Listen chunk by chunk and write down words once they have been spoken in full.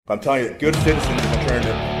I'm telling you that good citizens will turn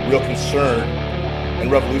into real concern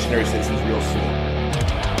and revolutionary citizens real soon.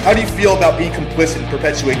 How do you feel about being complicit in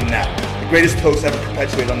perpetuating that? The greatest hoax ever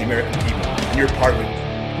perpetuated on the American people, and you're part of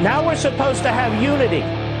it. Now we're supposed to have unity.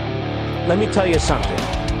 Let me tell you something.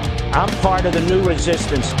 I'm part of the new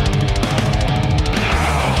resistance.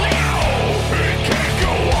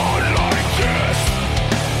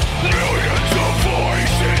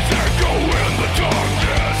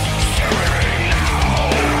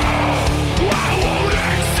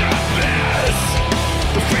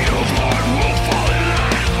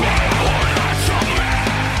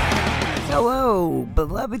 Hello,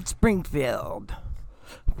 beloved Springfield.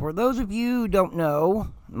 For those of you who don't know,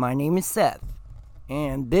 my name is Seth,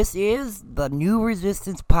 and this is the New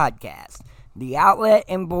Resistance Podcast, the outlet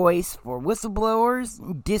and voice for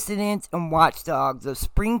whistleblowers, dissidents, and watchdogs of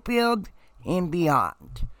Springfield and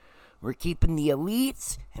beyond. We're keeping the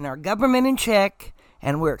elites and our government in check,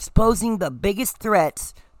 and we're exposing the biggest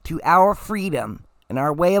threats to our freedom and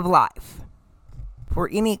our way of life. For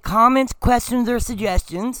any comments, questions, or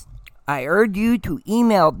suggestions, I urge you to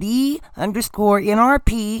email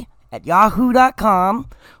the_NRP@yahoo.com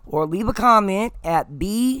or leave a comment at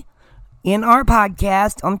the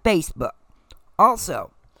nrpodcast on Facebook. Also,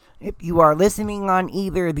 if you are listening on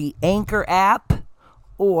either the Anchor app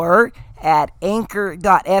or at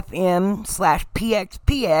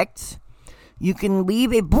anchor.fm/pxpx, you can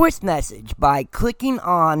leave a voice message by clicking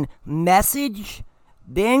on Message,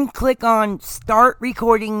 then click on Start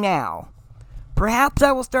Recording Now. Perhaps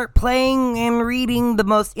I will start playing and reading the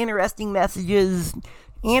most interesting messages,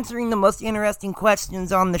 answering the most interesting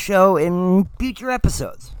questions on the show in future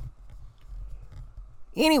episodes.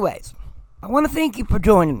 Anyways, I want to thank you for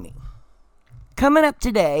joining me. Coming up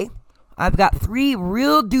today, I've got 3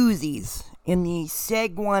 real doozies in the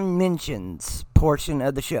Seg 1 Mentions portion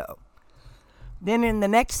of the show. Then in the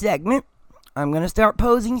next segment, I'm going to start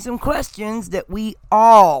posing some questions that we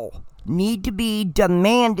all need to be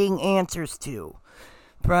demanding answers to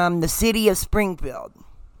from the City of Springfield,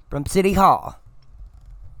 from City Hall.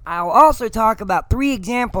 I'll also talk about 3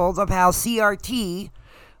 examples of how CRT,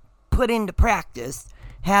 put into practice,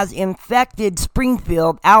 has infected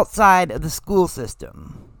Springfield outside of the school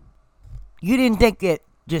system. You didn't think it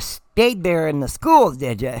just stayed there in the schools,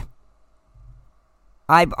 did you?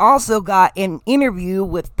 I've also got an interview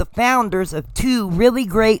with the founders of 2 really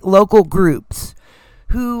great local groups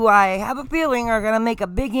who I have a feeling are going to make a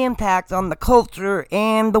big impact on the culture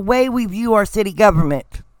and the way we view our city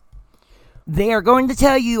government. They are going to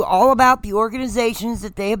tell you all about the organizations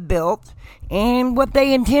that they have built and what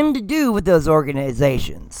they intend to do with those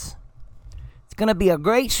organizations. It's going to be a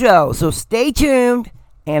great show, so stay tuned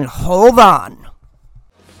and hold on.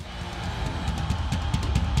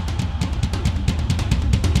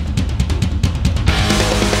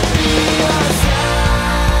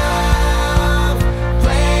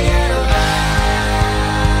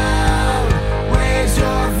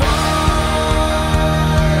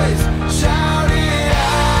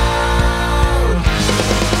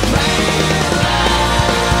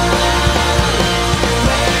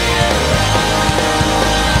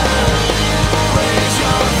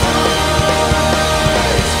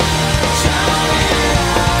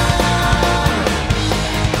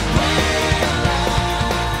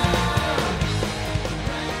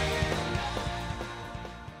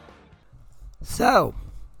 So,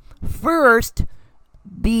 first,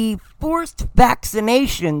 the forced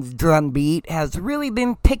vaccinations drumbeat has really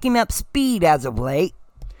been picking up speed as of late,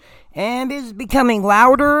 and is becoming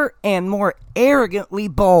louder and more arrogantly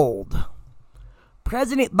bold.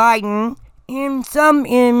 President Biden and some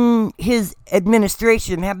in his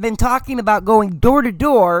administration have been talking about going door to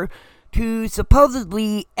door to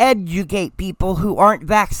supposedly educate people who aren't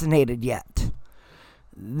vaccinated yet.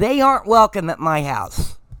 They aren't welcome at my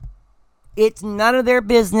house. It's none of their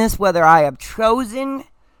business whether I have chosen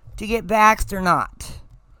to get vaxxed or not.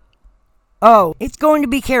 Oh, it's going to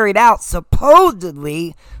be carried out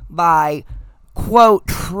supposedly by, quote,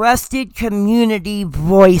 trusted community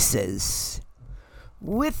voices,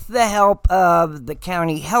 with the help of the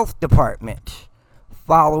county health department,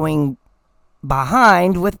 following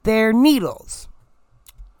behind with their needles,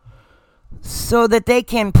 so that they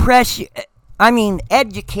can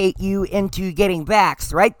educate you into getting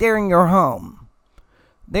vaxxed right there in your home.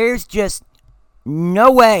 There's just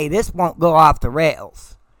no way this won't go off the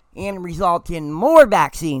rails and result in more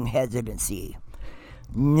vaccine hesitancy.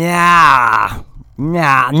 Nah,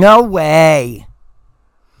 no way.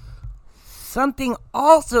 Something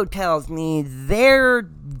also tells me their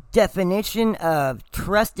definition of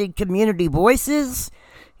trusted community voices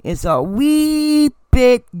is a wee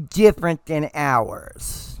bit different than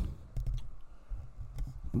ours.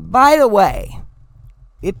 By the way,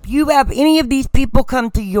 if you have any of these people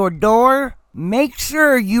come to your door, make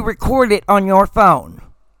sure you record it on your phone.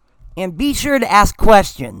 And be sure to ask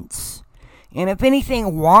questions. And if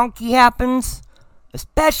anything wonky happens,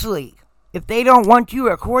 especially if they don't want you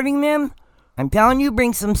recording them, I'm telling you,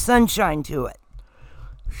 bring some sunshine to it.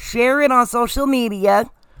 Share it on social media.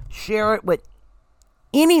 Share it with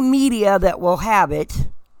any media that will have it.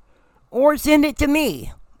 Or send it to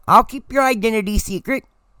me. I'll keep your identity secret.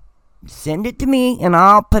 Send it to me and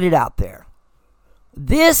I'll put it out there.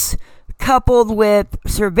 This, coupled with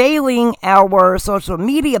surveilling our social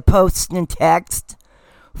media posts and text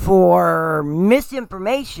for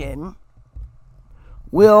misinformation,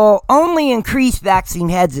 will only increase vaccine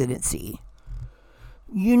hesitancy.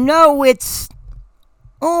 You know, it's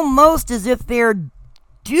almost as if they're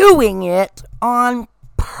doing it on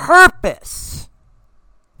purpose.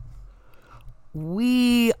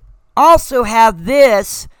 We also have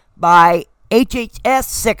this by HHS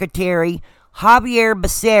Secretary Javier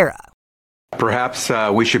Becerra. Perhaps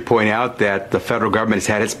we should point out that the federal government has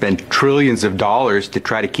had to spend trillions of dollars to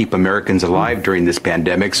try to keep Americans alive during this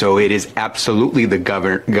pandemic. So it is absolutely the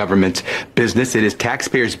government's business. It is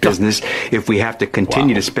taxpayers' business if we have to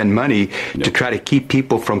continue to spend money to try to keep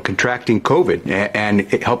people from contracting COVID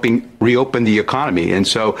and helping reopen the economy. And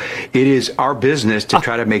so it is our business to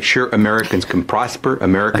try to make sure Americans can prosper,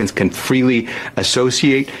 Americans can freely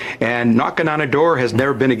associate, and knocking on a door has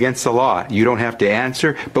never been against the law. You don't have to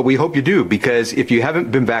answer, but we hope you do, because if you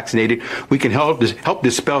haven't been vaccinated, we can help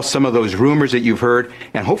dispel some of those rumors that you've heard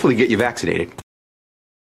and hopefully get you vaccinated.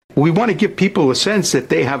 We want to give people a sense that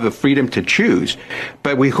they have the freedom to choose,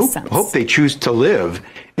 but we hope they choose to live,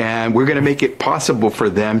 and we're going to make it possible for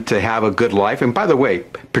them to have a good life. And by the way,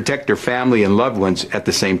 protect their family and loved ones at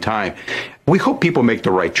the same time. We hope people make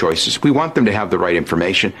the right choices. We want them to have the right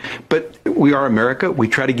information, but we are America. We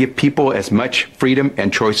try to give people as much freedom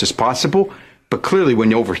and choice as possible. But clearly,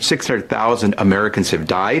 when over 600,000 Americans have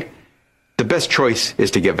died, the best choice is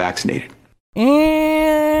to get vaccinated.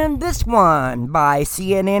 And this one by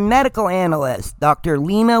CNN medical analyst Dr.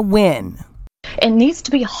 Lena Nguyen. It needs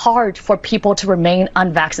to be hard for people to remain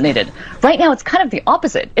unvaccinated. Right now, it's kind of the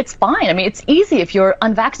opposite. It's fine. I mean, it's easy if you're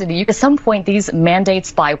unvaccinated. At some point, these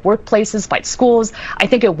mandates by workplaces, by schools, I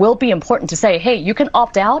think it will be important to say, hey, you can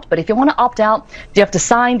opt out, but if you want to opt out, you have to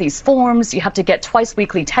sign these forms. You have to get twice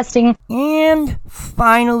weekly testing. And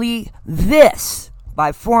finally, this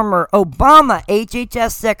by former Obama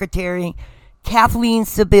HHS Secretary Kathleen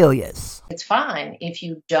Sebelius. It's fine if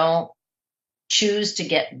you don't choose to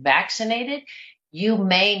get vaccinated. You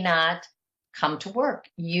may not come to work.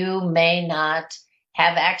 You may not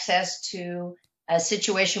have access to a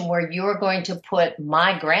situation where you're going to put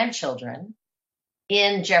my grandchildren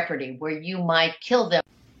in jeopardy, where you might kill them.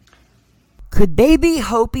 Could they be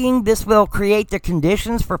hoping this will create the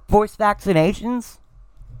conditions for forced vaccinations?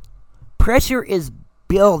 Pressure is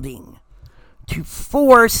building to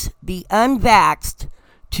force the unvaxxed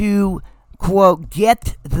to, quote,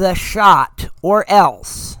 get the shot or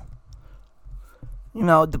else. You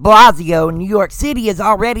know, de Blasio in New York City has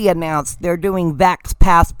already announced they're doing vax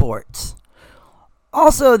passports.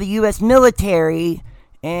 Also, the U.S. military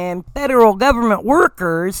and federal government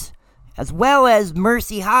workers, as well as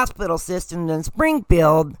Mercy Hospital System in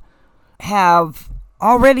Springfield, have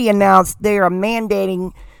already announced they are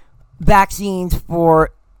mandating vaccines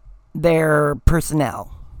for their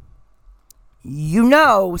personnel. You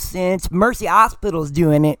know, since Mercy Hospital's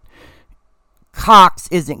doing it, Cox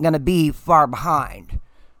isn't going to be far behind.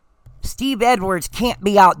 Steve Edwards can't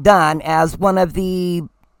be outdone as one of the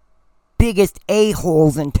biggest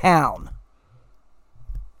a-holes in town.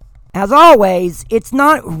 As always, it's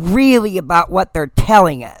not really about what they're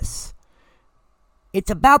telling us. It's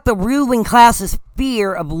about the ruling class's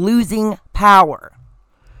fear of losing power.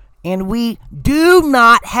 And we do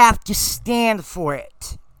not have to stand for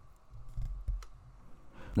it.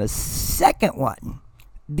 The second one,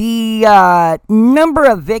 the number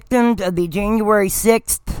of victims of the January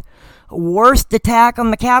 6th worst attack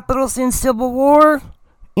on the Capitol since Civil War,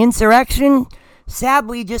 insurrection,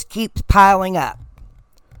 sadly just keeps piling up.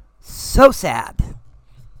 So sad.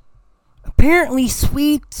 Apparently,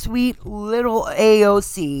 sweet little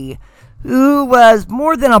AOC, who was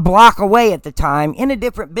more than a block away at the time in a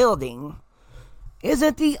different building,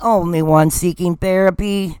 isn't the only one seeking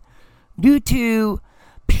therapy due to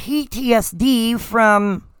PTSD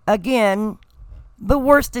from, again, the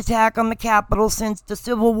worst attack on the Capitol since the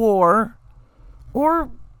Civil War.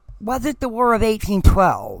 Or was it the War of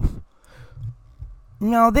 1812?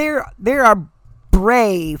 No, there are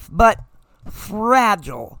brave but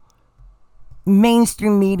fragile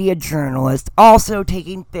mainstream media journalist also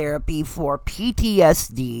taking therapy for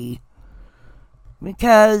PTSD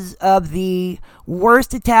because of the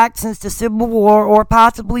worst attack since the Civil War or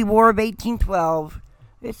possibly War of 1812.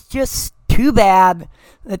 It's just too bad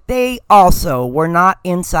that they also were not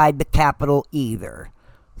inside the Capitol either.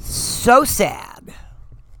 So sad.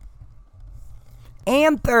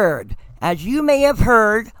 And third, as you may have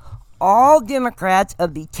heard, all Democrats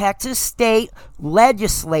of the Texas State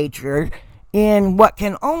Legislature, in what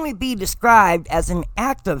can only be described as an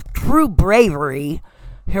act of true bravery,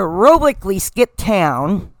 heroically skipped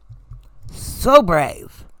town. So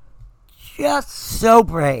brave. Just so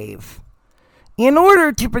brave. In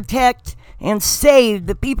order to protect and save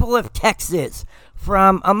the people of Texas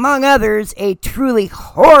from, among others, a truly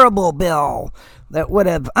horrible bill that would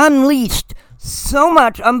have unleashed so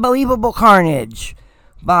much unbelievable carnage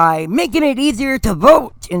by making it easier to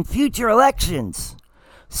vote in future elections.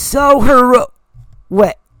 So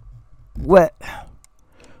wait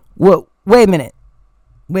a minute.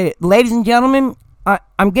 Wait, ladies and gentlemen,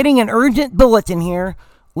 I'm getting an urgent bulletin here.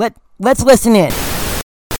 Let's listen in.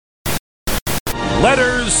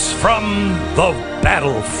 Letters from the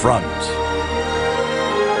battlefront.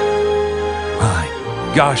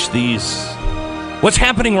 My gosh, what's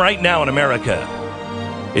happening right now in America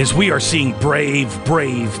is we are seeing brave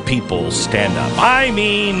people stand up. I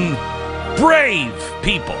mean, brave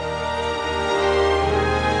people.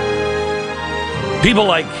 People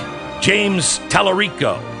like James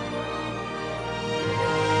Tallarico.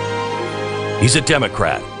 He's a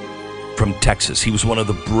Democrat from Texas. He was one of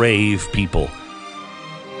the brave people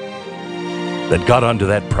that got onto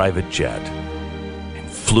that private jet and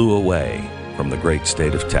flew away from the great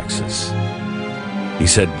state of Texas. He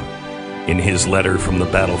said in his letter from the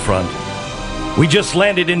battlefront, "We just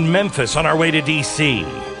landed in Memphis on our way to D.C.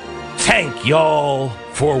 Thank y'all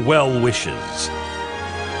for well wishes.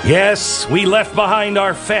 Yes, we left behind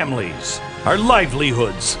our families, our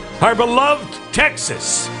livelihoods, our beloved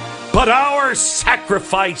Texas. But our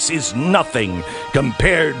sacrifice is nothing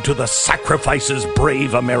compared to the sacrifices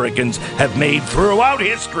brave Americans have made throughout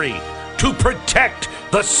history to protect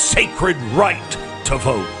the sacred right to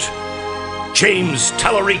vote. James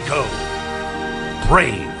Tallarico,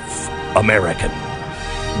 brave American."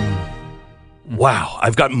 Wow,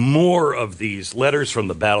 I've got more of these letters from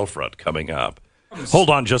the battlefront coming up. Hold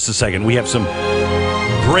on just a second. We have some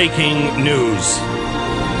breaking news.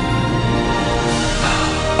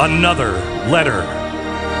 Another letter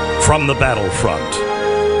from the battlefront.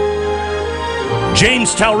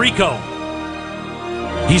 James Tallarico.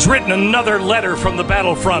 He's written another letter from the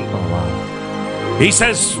battlefront. He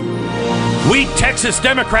says, "We Texas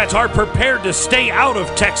Democrats are prepared to stay out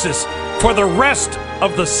of Texas for the rest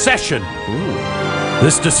of the session.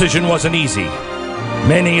 This decision wasn't easy.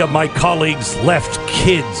 Many of my colleagues left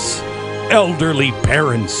kids, elderly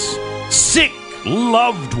parents, sick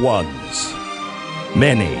loved ones.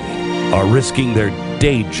 Many are risking their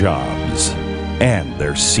day jobs and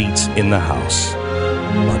their seats in the House.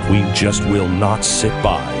 But we just will not sit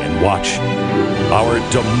by and watch our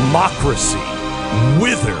democracy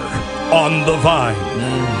wither on the vine."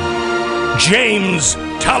 James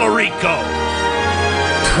Tallarico,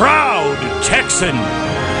 proud Texan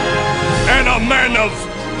and a man of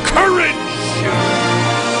courage.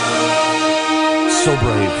 So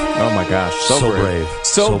brave. Oh my gosh. So brave.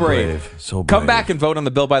 So brave. So brave. Come back and vote on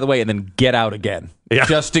the bill, by the way, and then get out again. Yeah.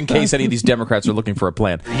 Just in case any of these Democrats are looking for a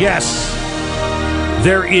plan. Yes.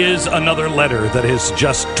 There is another letter that has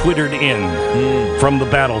just twittered in from the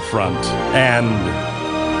battlefront. And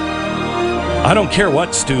I don't care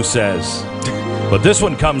what Stu says, but this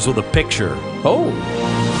one comes with a picture. Oh.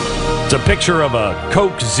 It's a picture of a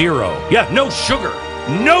Coke Zero. Yeah, no sugar.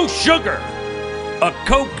 No sugar. A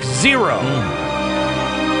Coke Zero.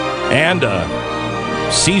 And a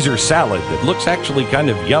Caesar salad that looks actually kind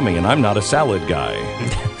of yummy, and I'm not a salad guy.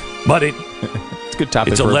 But it's a good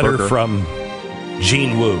topic. It's a letter from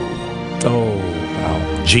Gene Wu. Oh,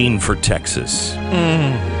 wow. Gene for Texas.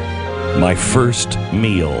 My first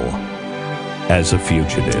meal as a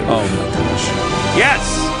fugitive. Oh, my gosh.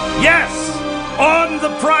 Yes! On the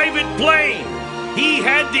private plane, he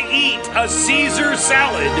had to eat a Caesar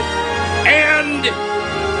salad and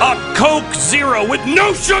a Coke Zero with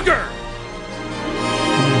no sugar.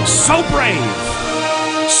 So brave.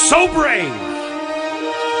 So brave.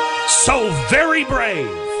 So very brave.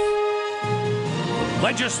 The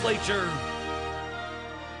legislature.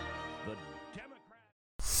 The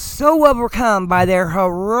Democrats. So overcome by their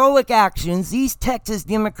heroic actions, these Texas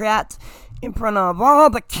Democrats, in front of all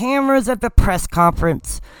the cameras at the press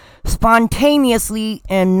conference, spontaneously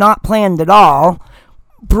and not planned at all,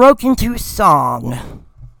 broke into song.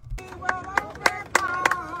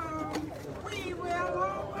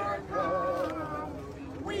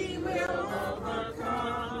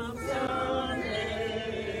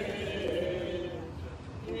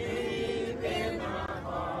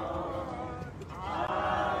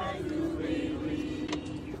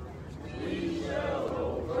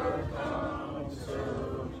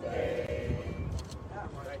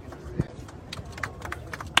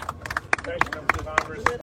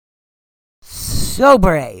 So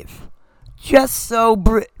brave. Just so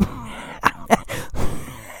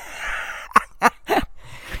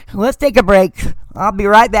Let's take a break. I'll be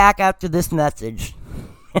right back after this message.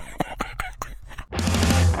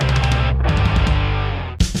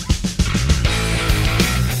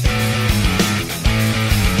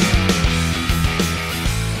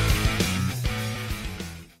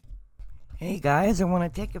 Hey guys, I want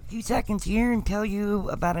to take a few seconds here and tell you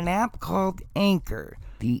about an app called Anchor,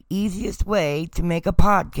 the easiest way to make a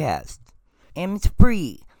podcast. And it's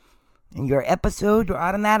free. And your episodes are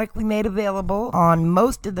automatically made available on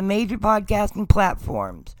most of the major podcasting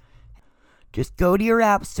platforms. Just go to your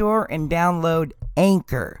app store and download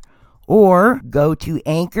Anchor, or go to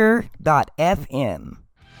anchor.fm.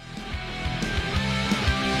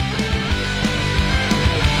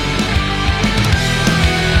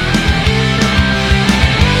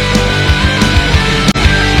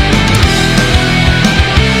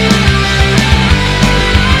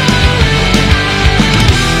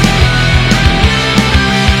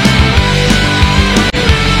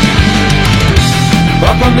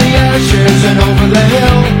 Up on the ashes and over the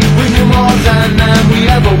hill, we knew more than we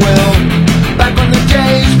ever will. Back when the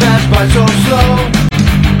days passed by so slow,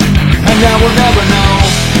 and now we'll never know.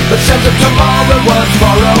 But sense of tomorrow was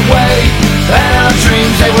far away, and our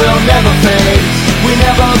dreams, they will never fade. We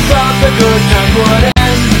never thought the good time would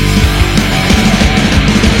end.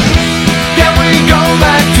 Can we go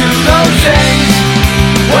back to those days,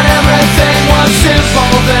 when everything was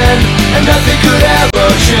simple then, and nothing could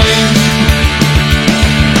ever change?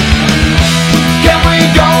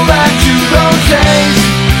 Go back to those days,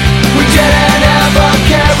 we didn't ever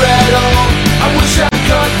care at all. I wish I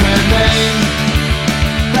could remain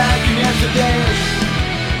back in yesterday.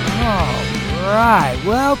 Alright,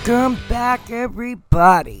 welcome back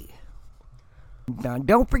everybody. Now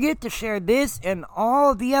don't forget to share this and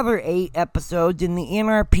all the other 8 episodes in the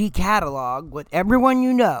NRP catalog with everyone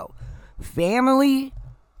you know. Family,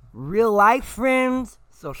 real life friends,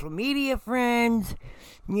 social media friends,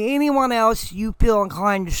 anyone else you feel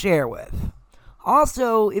inclined to share with.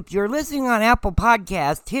 Also, if you're listening on Apple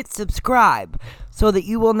Podcasts, hit subscribe so that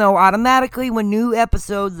you will know automatically when new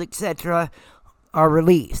episodes, etc. are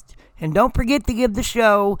released. And don't forget to give the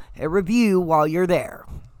show a review while you're there.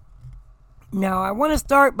 Now, I want to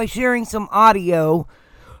start by sharing some audio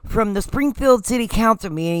from the Springfield City Council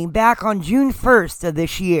meeting back on June 1st of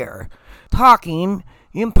this year, talking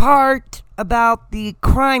in part about the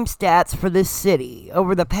crime stats for this city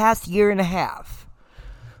over the past year and a half.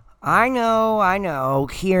 I know,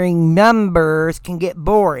 hearing numbers can get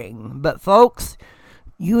boring, but folks,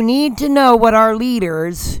 you need to know what our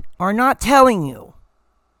leaders are not telling you.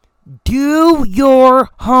 Do your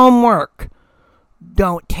homework.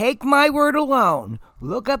 Don't take my word alone.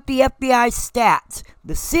 Look up the FBI stats,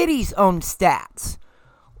 the city's own stats.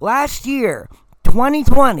 Last year,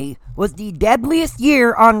 2020, was the deadliest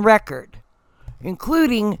year on record,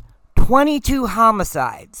 including 22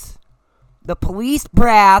 homicides. The police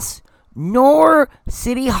brass nor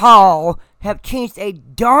City Hall have changed a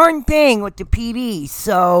darn thing with the PD,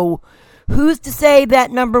 so who's to say that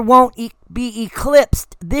number won't be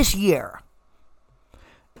eclipsed this year?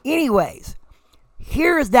 Anyways,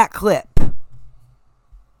 here is that clip.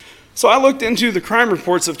 So I looked into the crime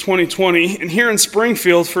reports of 2020, and here in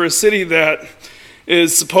Springfield, for a city that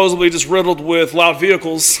is supposedly just riddled with loud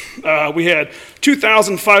vehicles, we had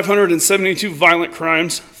 2,572 violent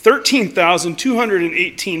crimes,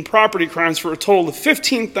 13,218 property crimes, for a total of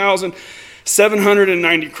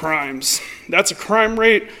 15,790 crimes. That's a crime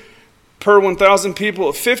rate per 1,000 people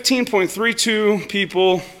of 15.32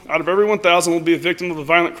 people out of every 1,000 will be a victim of a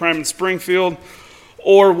violent crime in Springfield,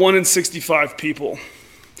 or 1 in 65 people.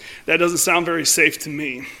 That doesn't sound very safe to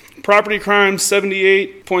me. Property crimes,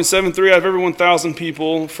 78.73 out of every 1,000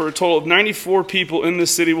 people, for a total of 94 people in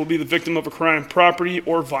this city will be the victim of a crime, property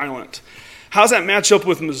or violent. How does that match up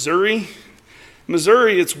with Missouri?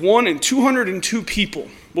 Missouri, it's 1 in 202 people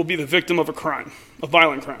will be the victim of a crime, a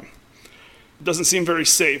violent crime. It doesn't seem very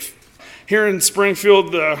safe. Here in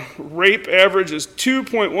Springfield, the rape average is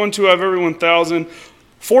 2.12 out of every 1,000,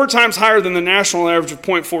 4 times higher than the national average of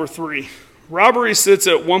 0.43. Robbery sits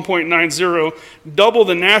at 1.90, double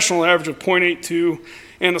the national average of 0.82,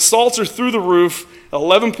 and assaults are through the roof,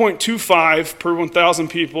 11.25 per 1,000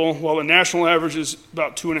 people, while the national average is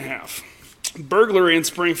about 2.5. Burglary in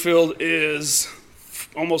Springfield is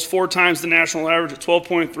almost 4 times the national average at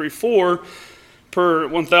 12.34 per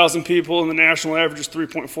 1,000 people, and the national average is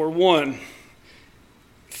 3.41.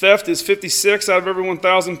 Theft is 56 out of every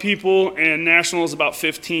 1,000 people, and national is about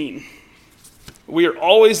 15. We are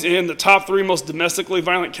always in the top 3 most domestically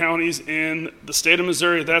violent counties in the state of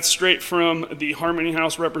Missouri. That's straight from the Harmony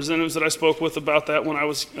House representatives that I spoke with about that when I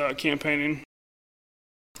was campaigning.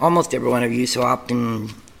 Almost every one of you so often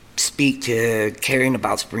speak to caring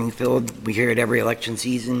about Springfield. We hear it every election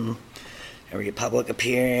season, every public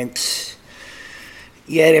appearance.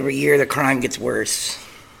 Yet every year the crime gets worse.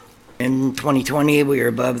 In 2020, we were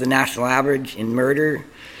above the national average in murder,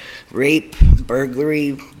 rape,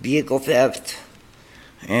 burglary, vehicle theft,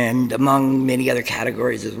 and among many other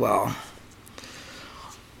categories as well.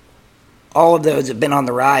 All of those have been on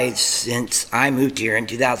the rise since I moved here in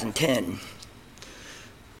 2010.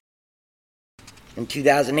 In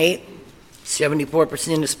 2008,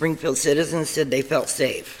 74% of Springfield citizens said they felt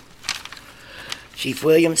safe. Chief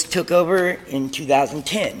Williams took over in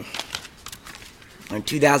 2010. In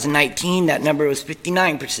 2019, that number was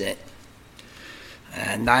 59%.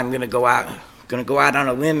 And I'm going to go out on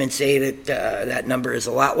a limb and say that that number is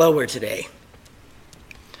a lot lower today.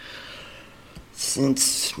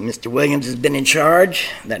 Since Mr. Williams has been in charge,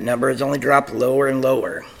 that number has only dropped lower and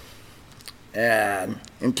lower.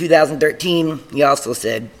 In 2013, he also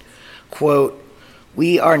said, quote,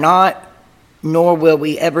 "We are not, nor will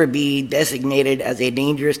we ever be designated as a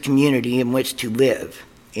dangerous community in which to live,"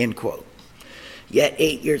 end quote. Yet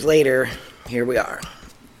 8 years later, here we are,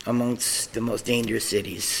 amongst the most dangerous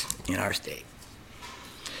cities in our state.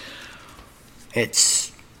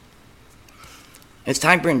 It's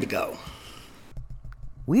time for him to go.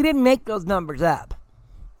 We didn't make those numbers up.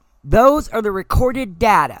 Those are the recorded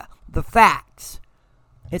data, the facts.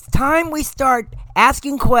 It's time we start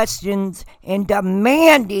asking questions and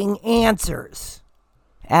demanding answers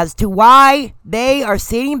as to why they are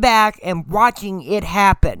sitting back and watching it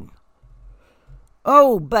happen.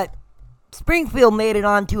 Oh, but Springfield made it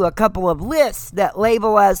onto a couple of lists that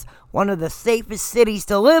label us one of the safest cities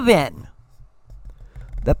to live in.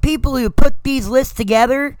 The people who put these lists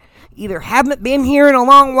together either haven't been here in a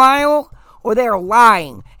long while or they are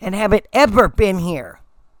lying and haven't ever been here.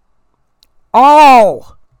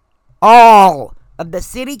 All of the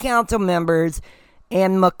city council members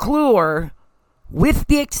and McClure, with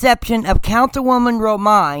the exception of Councilwoman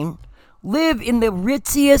Romine, live in the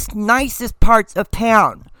ritziest, nicest parts of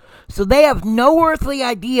town. So they have no earthly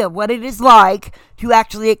idea what it is like to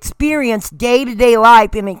actually experience day-to-day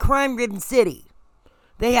life in a crime-ridden city.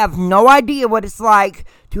 They have no idea what it's like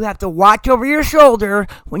to have to watch over your shoulder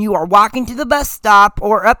when you are walking to the bus stop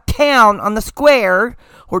or uptown on the square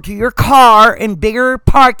or to your car in bigger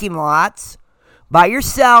parking lots by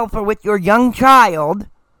yourself or with your young child.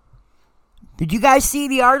 Did you guys see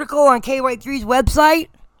the article on KY3's website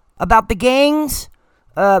about the gangs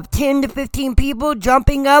of 10 to 15 people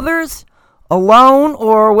jumping others alone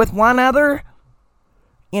or with one other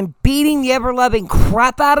and beating the ever-loving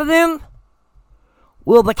crap out of them?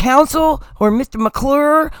 Will the council or Mr.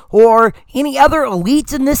 McClure or any other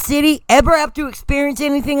elites in this city ever have to experience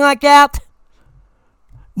anything like that?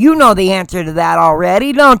 You know the answer to that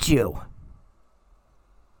already, don't you?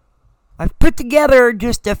 I've put together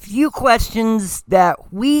just a few questions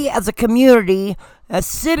that we as a community, as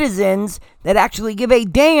citizens that actually give a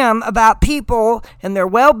damn about people and their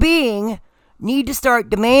well-being, need to start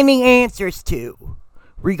demanding answers to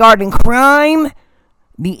regarding crime,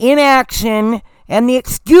 the inaction, and the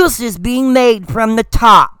excuses being made from the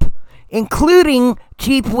top, including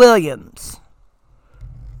Chief Williams.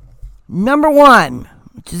 Number 1,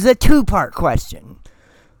 which is a 2-part question.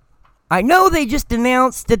 I know they just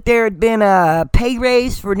announced that there had been a pay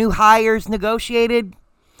raise for new hires negotiated,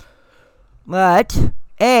 but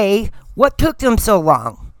A, what took them so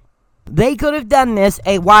long? They could have done this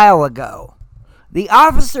a while ago. The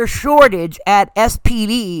officer shortage at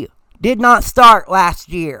SPD did not start last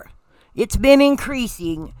year. It's been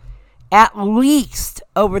increasing at least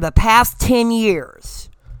over the past 10 years.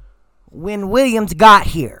 When Williams got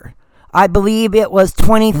here, I believe it was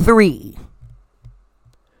 23.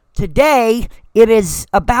 Today, it is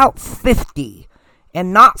about 50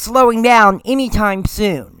 and not slowing down anytime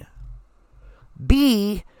soon.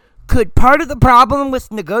 B, could part of the problem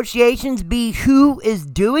with negotiations be who is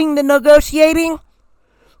doing the negotiating?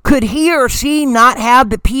 Could he or she not have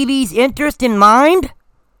the PD's interest in mind?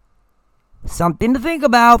 Something to think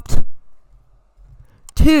about.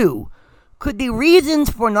 2, could the reasons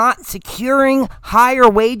for not securing higher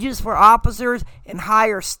wages for officers and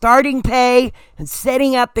higher starting pay and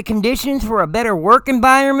setting up the conditions for a better work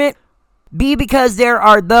environment be because there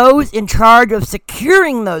are those in charge of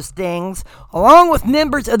securing those things, along with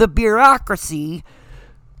members of the bureaucracy,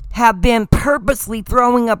 have been purposely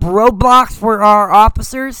throwing up roadblocks for our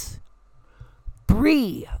officers?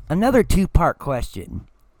 3, another two-part question.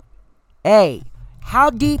 A, how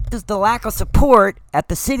deep does the lack of support at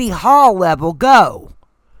the city hall level go?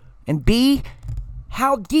 And B,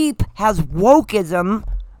 how deep has wokeism,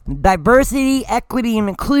 diversity, equity, and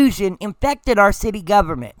inclusion infected our city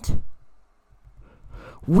government?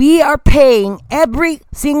 We are paying every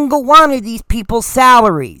single one of these people's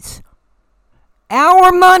salaries.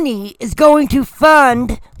 Our money is going to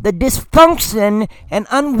fund the dysfunction and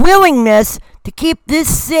unwillingness to keep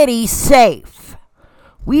this city safe.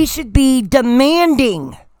 We should be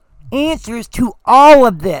demanding answers to all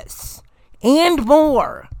of this and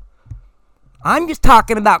more. I'm just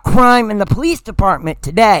talking about crime in the police department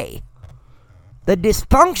today. The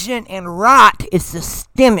dysfunction and rot is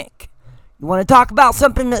systemic. You want to talk about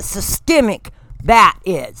something that's systemic? That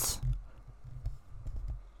is.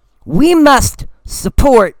 We must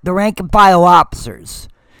support the rank and file officers.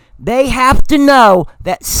 They have to know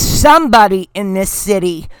that somebody in this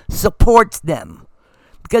city supports them,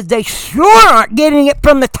 because they sure aren't getting it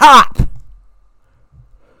from the top.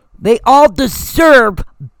 They all deserve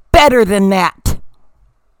better than that.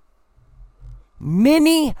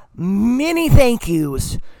 Many, many thank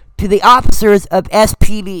yous to the officers of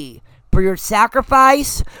SPD for your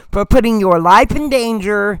sacrifice, for putting your life in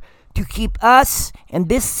danger to keep us and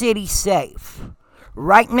this city safe.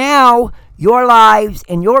 Right now, your lives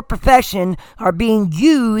and your profession are being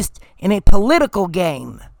used in a political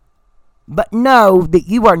game. But know that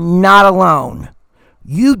you are not alone.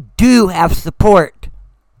 You do have support.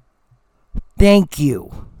 Thank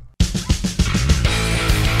you.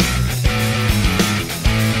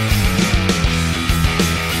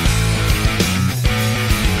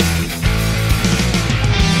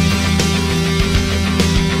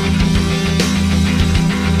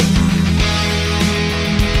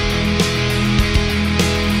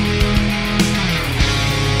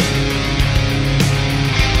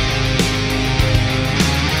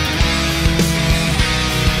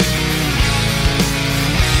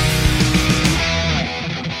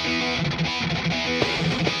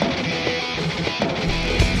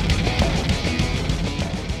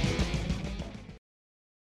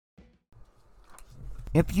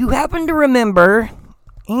 If you happen to remember,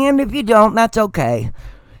 and if you don't, that's okay.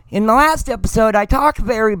 In the last episode, I talked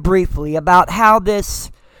very briefly about how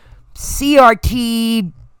this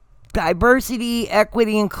CRT, diversity,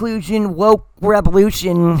 equity, inclusion, woke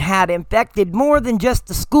revolution had infected more than just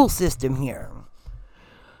the school system here.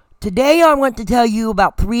 Today, I want to tell you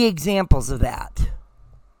about 3 examples of that.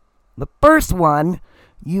 The first one,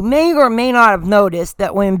 you may or may not have noticed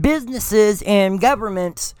that when businesses and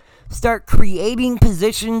governments start creating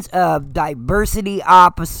positions of diversity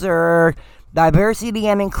officer, diversity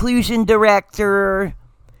and inclusion director,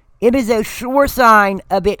 it is a sure sign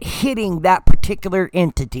of it hitting that particular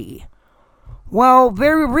entity. Well,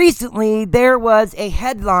 very recently, there was a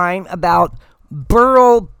headline about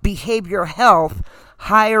Borough Behavioral Health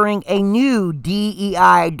hiring a new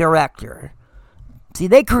DEI director. See,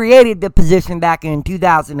 they created the position back in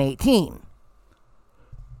 2018.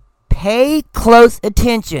 Pay close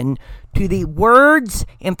attention to the words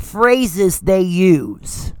and phrases they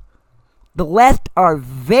use. The left are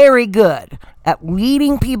very good at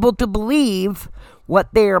leading people to believe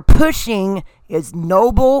what they are pushing is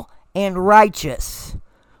noble and righteous,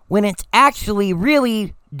 when it's actually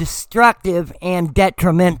really destructive and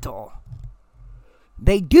detrimental.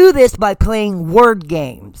 They do this by playing word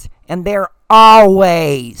games, and they're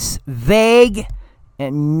always vague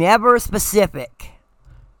and never specific.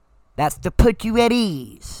 That's to put you at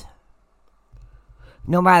ease.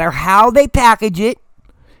 No matter how they package it,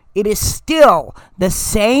 it is still the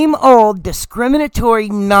same old discriminatory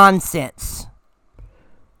nonsense.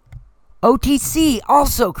 OTC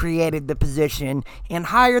also created the position and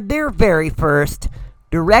hired their very first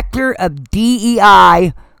director of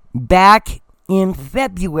DEI back in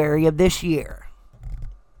February of this year.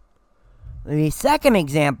 The second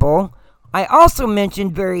example, I also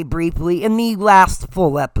mentioned very briefly in the last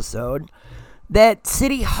full episode that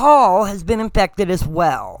City Hall has been infected as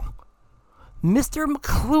well. Mr.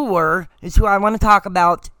 McClure is who I want to talk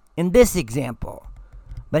about in this example,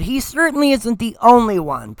 but he certainly isn't the only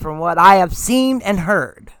one from what I have seen and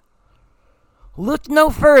heard. Look no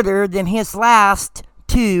further than his last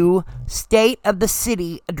 2 State of the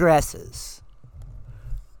City addresses.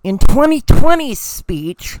 In 2020's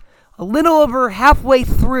speech, a little over halfway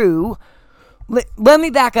through, let me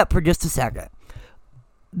back up for just a second.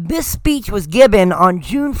 This speech was given on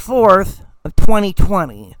June 4th of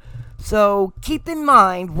 2020. So keep in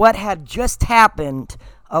mind what had just happened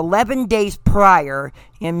 11 days prior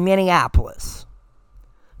in Minneapolis.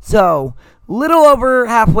 So, little over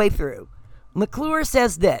halfway through, McClure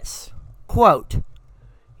says this, quote,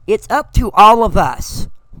 "It's up to all of us,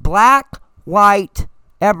 black, white,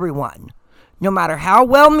 everyone, no matter how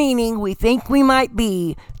well-meaning we think we might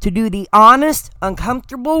be, to do the honest,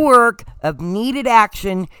 uncomfortable work of needed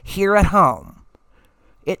action here at home.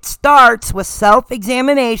 It starts with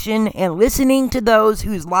self-examination and listening to those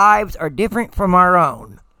whose lives are different from our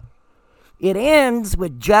own. It ends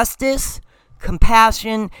with justice,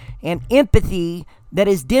 compassion, and empathy that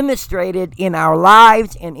is demonstrated in our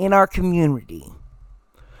lives and in our community.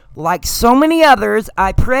 Like so many others,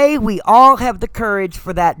 I pray we all have the courage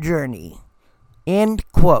for that journey." End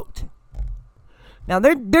quote. Now,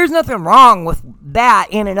 there's nothing wrong with that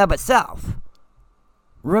in and of itself.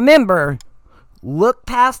 Remember, look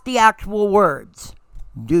past the actual words.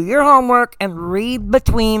 Do your homework and read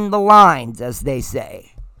between the lines, as they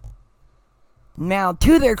say. Now,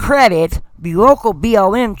 to their credit, the local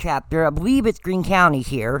BLM chapter, I believe it's Greene County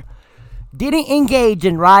here, didn't engage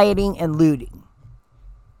in rioting and looting.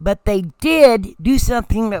 But they did do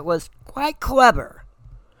something that was quite clever.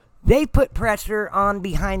 They put pressure on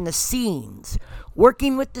behind the scenes,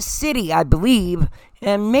 working with the city, I believe,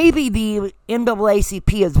 and maybe the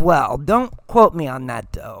NAACP as well. Don't quote me on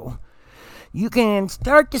that, though. You can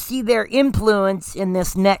start to see their influence in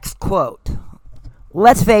this next quote.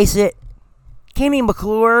 Let's face it, Kenny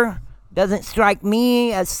McClure doesn't strike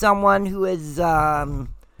me as someone who is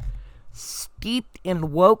steeped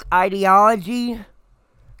in woke ideology.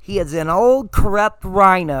 He is an old, corrupt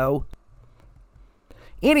rhino.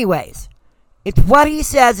 Anyways, it's what he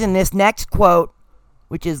says in this next quote,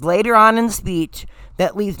 which is later on in the speech,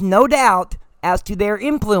 that leaves no doubt as to their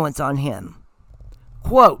influence on him.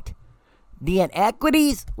 Quote, "The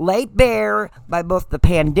inequities laid bare by both the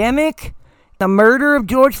pandemic, the murder of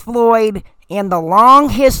George Floyd, and the long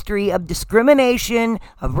history of discrimination,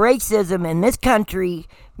 of racism in this country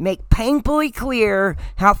make painfully clear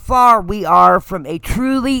how far we are from a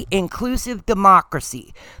truly inclusive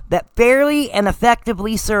democracy that fairly and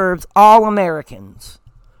effectively serves all Americans.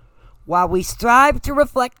 While we strive to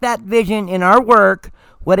reflect that vision in our work,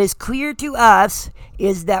 what is clear to us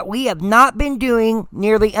is that we have not been doing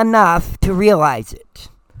nearly enough to realize it.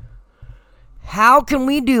 How can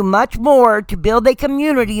we do much more to build a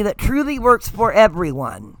community that truly works for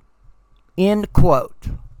everyone?" End quote.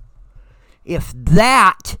 If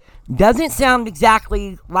that doesn't sound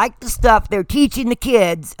exactly like the stuff they're teaching the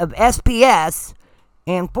kids of SPS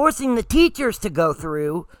and forcing the teachers to go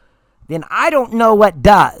through, then I don't know what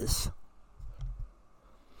does.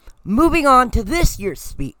 Moving on to this year's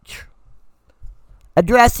speech,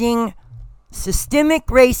 addressing systemic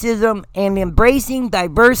racism and embracing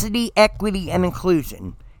diversity, equity, and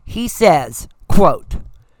inclusion. He says, quote,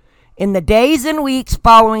 "In the days and weeks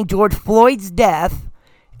following George Floyd's death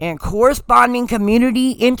and corresponding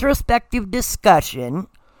community introspective discussion,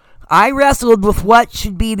 I wrestled with what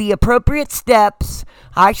should be the appropriate steps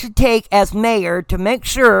I should take as mayor to make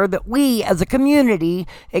sure that we as a community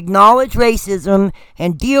acknowledge racism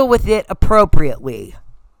and deal with it appropriately.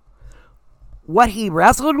 What he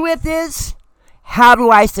wrestled with is, how do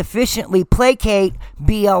I sufficiently placate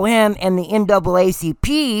BLM and the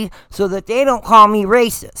NAACP so that they don't call me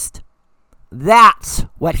racist? That's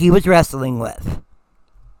what he was wrestling with.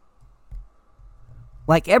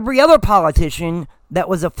 Like every other politician that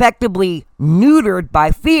was effectively neutered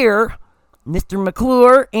by fear, Mr.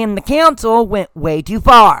 McClure and the council went way too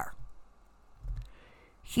far.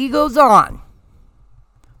 He goes on,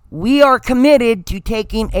 "We are committed to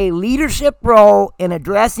taking a leadership role in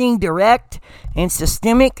addressing direct and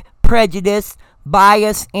systemic prejudice,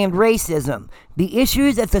 bias, and racism, the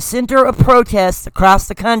issues at the center of protests across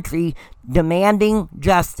the country demanding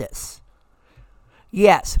justice."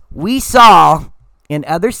 Yes, we saw in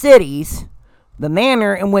other cities the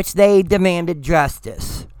manner in which they demanded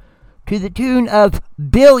justice, to the tune of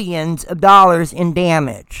billions of dollars in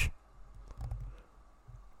damage.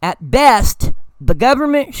 At best, the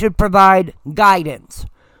government should provide guidance,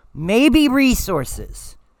 maybe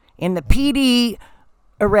resources, and the PD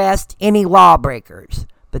arrest any lawbreakers.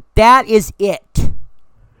 But that is it.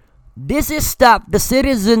 This is stuff the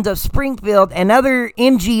citizens of Springfield and other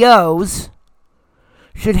NGOs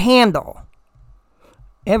should handle.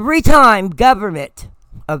 Every time government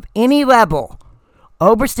of any level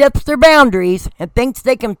oversteps their boundaries and thinks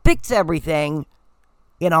they can fix everything,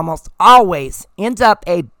 it almost always ends up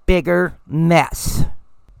a bigger mess.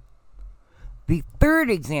 The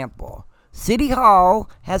third example, City Hall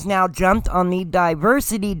has now jumped on the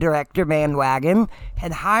diversity director bandwagon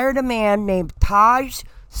and hired a man named Taj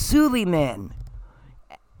Suleiman.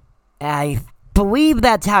 I believe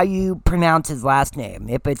that's how you pronounce his last name.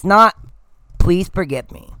 If it's not, please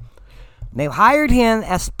forgive me. They hired him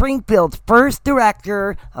as Springfield's first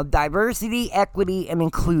director of diversity, equity, and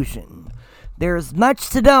inclusion. There's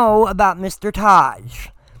much to know about Mr. Taj,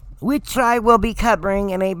 which I will be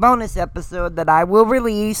covering in a bonus episode that I will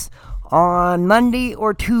release on Monday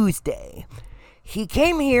or Tuesday. He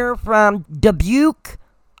came here from Dubuque,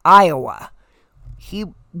 Iowa. He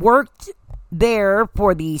worked there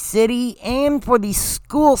for the city and for the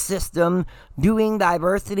school system doing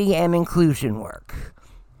diversity and inclusion work.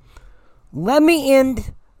 Let me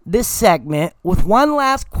end this segment with one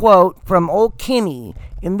last quote from Old Kenny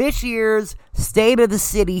in this year's State of the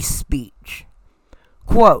City speech.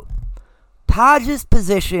 Quote, Taj's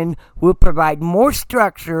position will provide more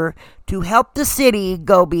structure to help the city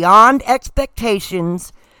go beyond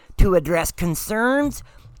expectations to address concerns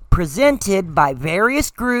presented by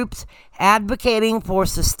various groups advocating for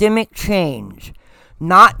systemic change,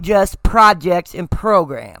 not just projects and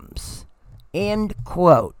programs. End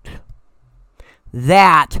quote.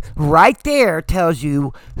 That right there tells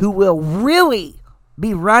you who will really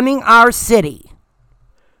be running our city.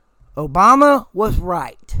 Obama was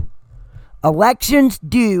right. Elections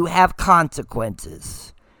do have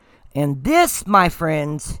consequences. And this, my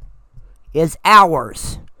friends, is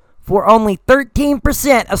ours. For only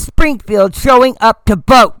 13% of Springfield showing up to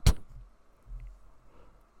vote.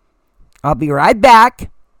 I'll be right back.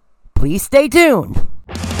 Please stay tuned.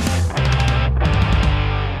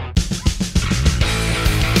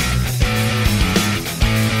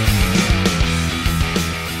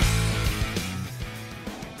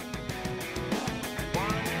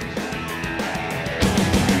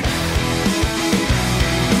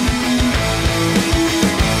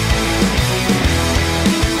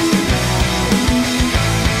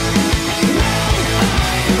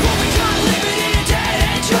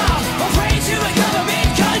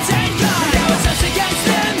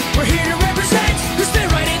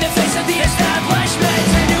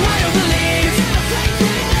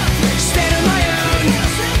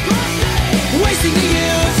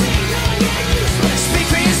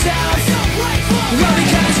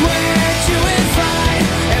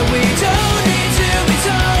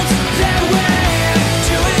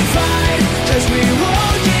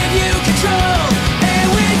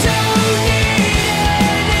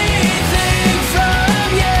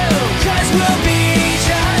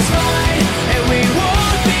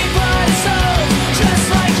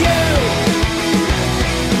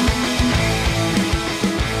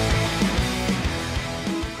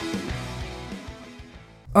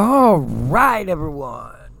 All right,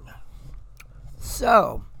 everyone.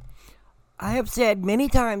 So, I have said many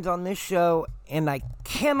times on this show, and I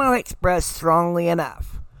cannot express strongly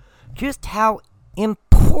enough, just how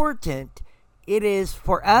important it is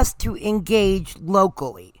for us to engage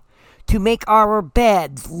locally, to make our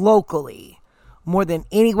beds locally, more than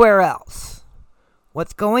anywhere else.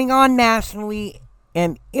 What's going on nationally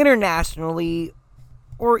and internationally,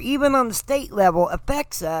 or even on the state level,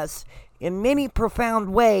 affects us in many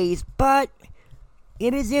profound ways, but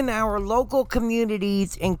it is in our local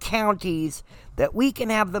communities and counties that we can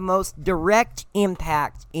have the most direct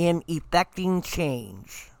impact in effecting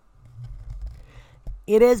change.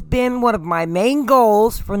 It has been one of my main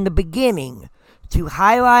goals from the beginning to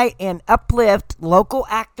highlight and uplift local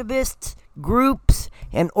activists, groups,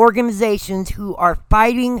 and organizations who are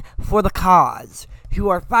fighting for the cause, who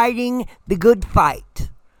are fighting the good fight,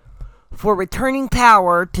 for returning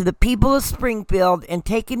power to the people of Springfield and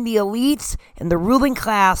taking the elites and the ruling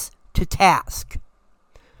class to task.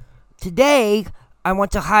 Today, I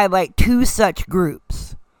want to highlight two such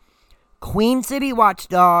groups, Queen City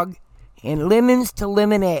Watchdog and Lemons to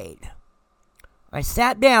Lemonade. I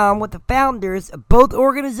sat down with the founders of both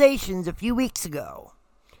organizations a few weeks ago.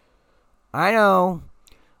 I know,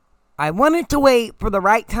 I wanted to wait for the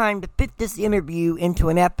right time to fit this interview into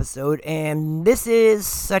an episode, and this is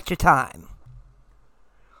such a time.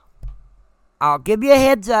 I'll give you a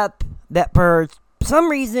heads up that for some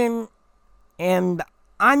reason, and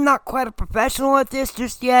I'm not quite a professional at this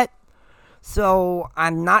just yet, so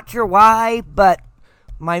I'm not sure why, but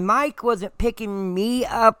my mic wasn't picking me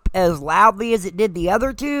up as loudly as it did the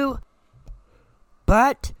other two,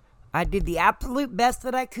 but I did the absolute best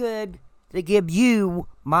that I could to give you,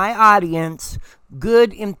 my audience,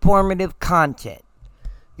 good informative content.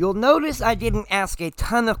 You'll notice I didn't ask a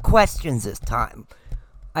ton of questions this time.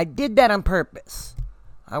 I did that on purpose.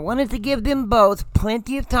 I wanted to give them both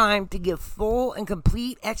plenty of time to give full and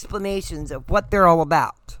complete explanations of what they're all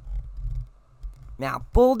about. Now,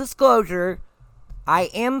 full disclosure, I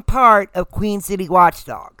am part of Queen City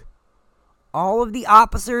Watchdog. All of the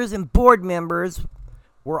officers and board members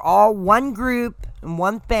were all one group and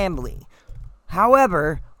one family.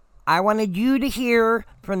 However, I wanted you to hear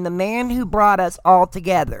from the man who brought us all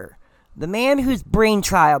together, the man whose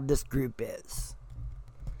brainchild this group is.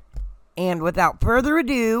 And without further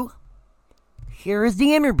ado, here is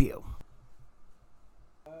the interview.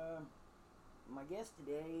 My guest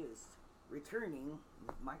today is returning,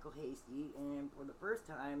 Michael Hasty, and for the first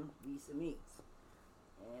time, Lisa Meeks.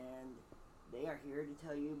 And they are here to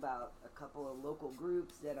tell you about a couple of local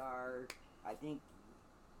groups that I think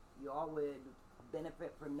you all would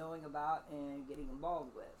benefit from knowing about and getting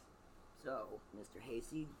involved with. So, Mr.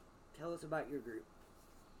 Hasty, tell us about your group.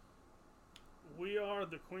 We are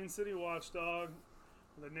the Queen City Watchdog.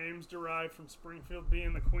 The name's derived from Springfield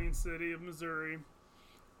being the Queen City of Missouri.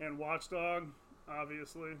 And Watchdog,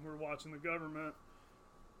 obviously, we're watching the government.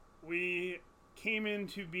 We came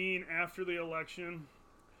into being after the election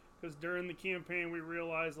because during the campaign we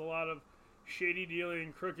realized a lot of shady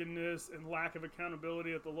dealing, crookedness, and lack of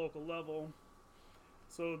accountability at the local level.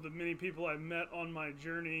 So the many people I met on my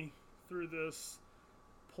journey through this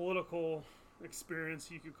political experience,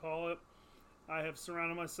 you could call it, I have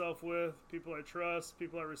surrounded myself with people I trust,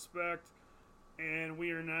 people I respect, and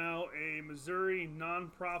we are now a Missouri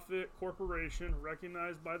nonprofit corporation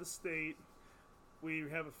recognized by the state. We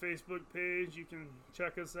have a Facebook page. You can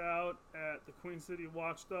check us out at the Queen City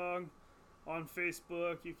Watchdog on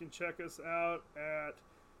Facebook. You can check us out at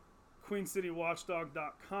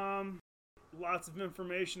queencitywatchdog.com. Lots of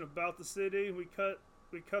information about the city. We cut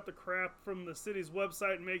the crap from the city's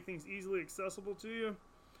website and make things easily accessible to you.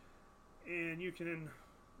 And you can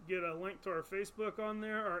get a link to our Facebook on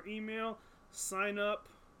there, our email, sign up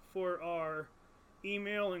for our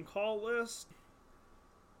email and call list.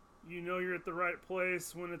 You know you're at the right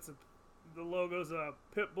place when the logo's a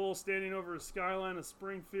pit bull standing over a skyline of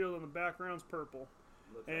Springfield and the background's purple.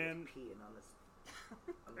 And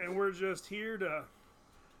and we're just here to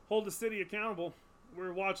hold the city accountable.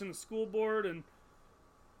 We're watching the school board and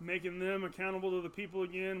making them accountable to the people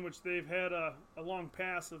again, which they've had a long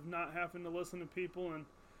past of not having to listen to people,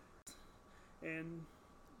 and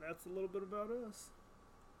that's a little bit about us.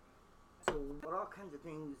 So what all kinds of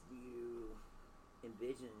things do you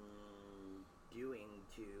envision doing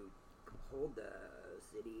to hold the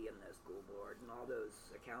city and the school board and all those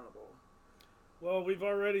accountable? Well, we've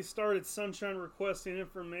already started sunshine requesting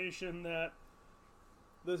information that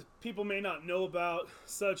the people may not know about,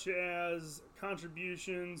 such as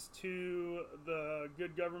contributions to the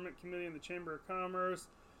Good Government Committee and the Chamber of Commerce.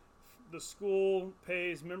 The school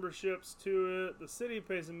pays memberships to it. The city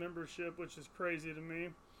pays a membership, which is crazy to me.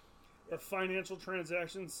 The financial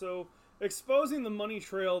transactions. So exposing the money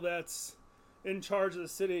trail that's in charge of the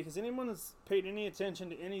city, because anyone that's paid any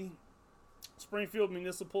attention to any Springfield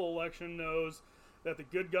municipal election knows that the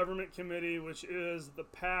Good Government Committee, which is the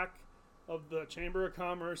PAC of the Chamber of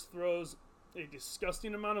Commerce, throws a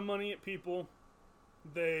disgusting amount of money at people.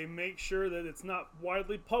 They make sure that it's not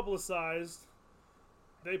widely publicized.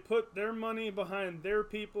 They put their money behind their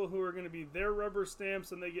people who are going to be their rubber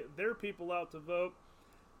stamps, and they get their people out to vote.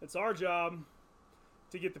 It's our job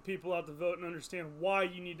to get the people out to vote and understand why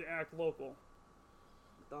you need to act local.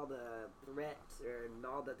 With all the threats and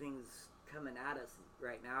all the things coming at us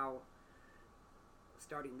right now,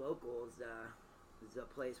 starting local is a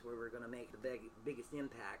place where we're going to make the biggest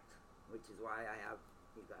impact, which is why I have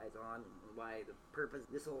you guys on, and why the purpose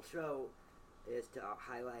of this whole show is to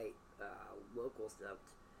highlight local stuff.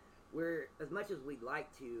 We're, as much as we'd like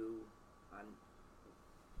to,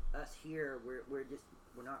 us here,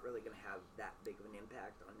 we're not really going to have that big of an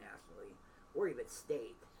impact on nationally or even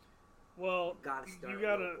state. Well, you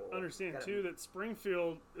got to understand too that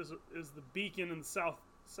Springfield is the beacon in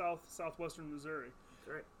southwestern Missouri.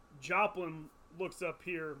 That's right. Joplin looks up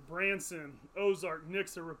here, Branson, Ozark,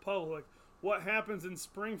 Nixa, Republic. What happens in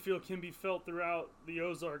Springfield can be felt throughout the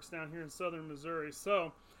Ozarks down here in southern Missouri.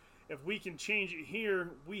 So if we can change it here,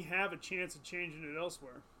 we have a chance of changing it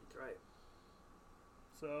elsewhere. That's right.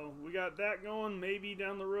 So we got that going. Maybe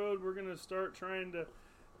down the road we're going to start trying to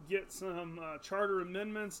get some charter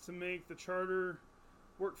amendments to make the charter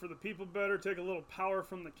work for the people better, take a little power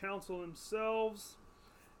from the council themselves,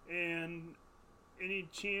 and any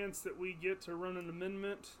chance that we get to run an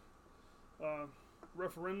amendment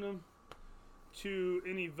referendum to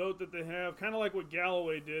any vote that they have, kind of like what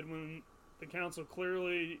Galloway did when the council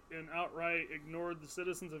clearly and outright ignored the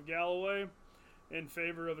citizens of Galloway. in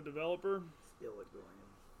favor of a developer. Still would go in.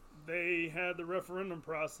 They had the referendum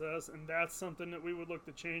process, and that's something that we would look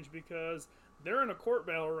to change because they're in a court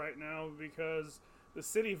battle right now because the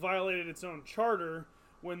city violated its own charter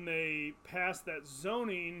when they passed that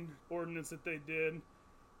zoning ordinance that they did,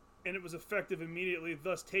 and it was effective immediately,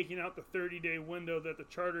 thus taking out the 30-day window that the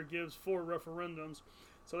charter gives for referendums.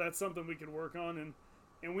 So that's something we could work on,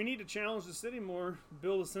 and we need to challenge the city more,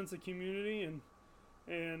 build a sense of community,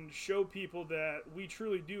 and show people that we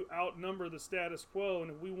truly do outnumber the status quo,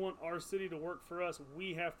 and if we want our city to work for us,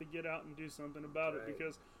 we have to get out and do something about it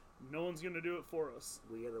because no one's going to do it for us.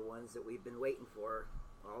 We are the ones that we've been waiting for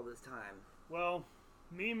all this time. Well,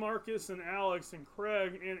 me, Marcus, and Alex, and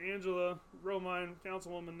Craig, and Angela Romine,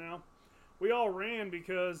 councilwoman now, we all ran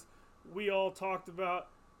because we all talked about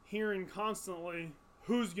hearing constantly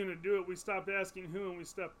who's going to do it. We stopped asking who, and we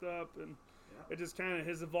stepped up, and it just kind of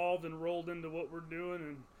has evolved and rolled into what we're doing,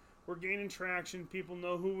 and we're gaining traction. People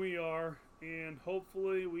know who we are, and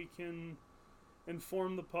hopefully we can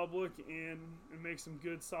inform the public and make some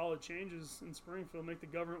good, solid changes in Springfield, make the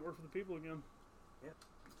government work for the people again. Yep,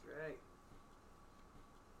 that's right.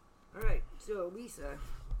 All right, so Lisa,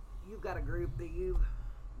 you've got a group that you've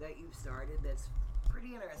started that's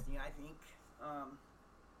pretty interesting, I think,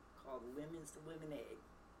 called Lemons to Lemonade.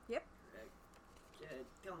 Yep.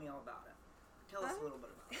 Tell me all about it. Tell us a little bit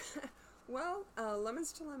about it. Well,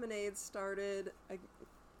 Lemons to Lemonade started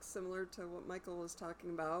similar to what Michael was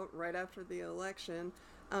talking about right after the election,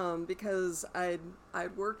 because I'd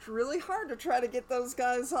worked really hard to try to get those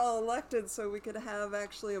guys all elected so we could have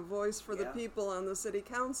actually a voice for the people on the city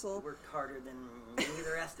council. You worked harder than many of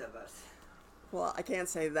the rest of us. Well, I can't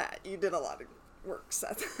say that. You did a lot of work,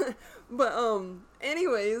 Seth. But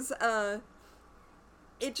anyways,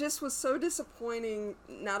 it just was so disappointing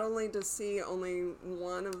not only to see only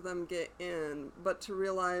one of them get in, but to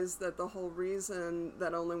realize that the whole reason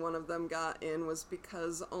that only one of them got in was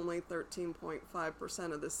because only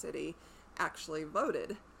 13.5% of the city actually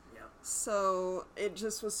voted. Yeah. So it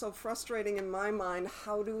just was so frustrating in my mind.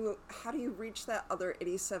 How do you reach that other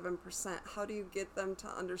 87%? How do you get them to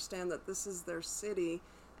understand that this is their city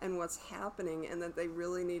and what's happening and that they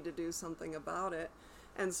really need to do something about it?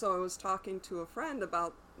 And so I was talking to a friend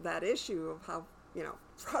about that issue of how,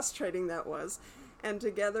 frustrating that was. And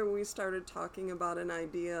together we started talking about an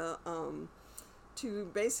idea to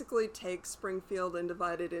basically take Springfield and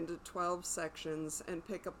divide it into 12 sections and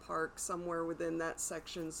pick a park somewhere within that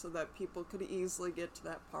section so that people could easily get to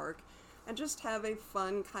that park and just have a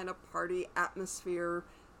fun kind of party atmosphere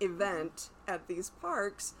event at these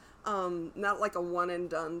parks. Not like a one and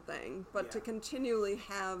done thing, but to continually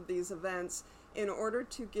have these events in order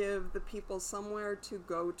to give the people somewhere to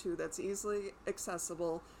go to that's easily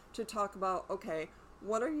accessible to talk about, okay,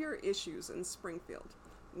 what are your issues in Springfield?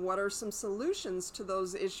 What are some solutions to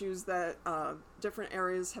those issues that different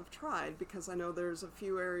areas have tried? Because I know there's a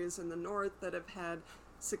few areas in the north that have had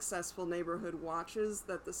successful neighborhood watches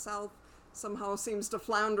that the south somehow seems to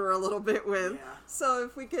flounder a little bit with. Yeah. So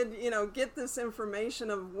if we could, get this information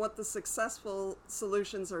of what the successful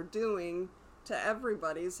solutions are doing to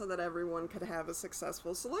everybody so that everyone could have a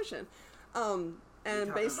successful solution. And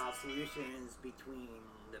about solutions between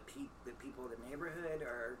the people of the neighborhood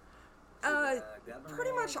or the government?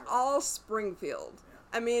 Pretty much all Springfield.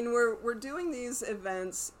 Yeah. I mean, we're doing these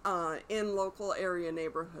events in local area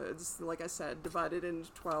neighborhoods, like I said, divided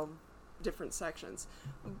into 12 different sections.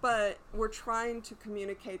 But we're trying to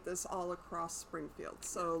communicate this all across Springfield.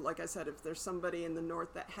 So, like I said, if there's somebody in the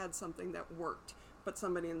north that had something that worked, but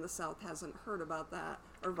somebody in the south hasn't heard about that,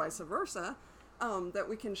 or vice versa, that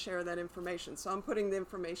we can share that information. So I'm putting the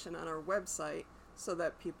information on our website so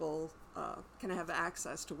that people can have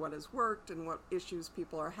access to what has worked and what issues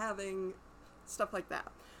people are having, stuff like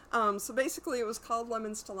that. So basically it was called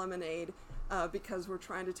Lemons to Lemonade because we're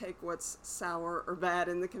trying to take what's sour or bad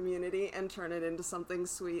in the community and turn it into something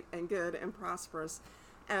sweet and good and prosperous.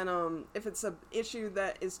 And if it's an issue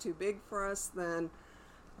that is too big for us, then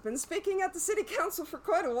I've been speaking at the city council for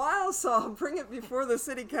quite a while, so I'll bring it before the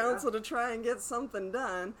city council to try and get something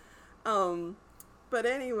done. But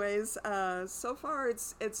anyways, so far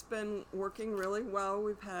it's been working really well.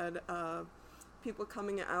 We've had people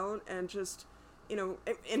coming out and just,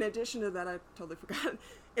 in addition to that, I totally forgot,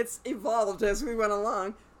 it's evolved as we went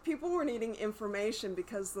along. People were needing information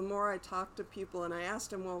because the more I talked to people and I asked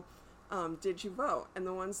them, well, did you vote? And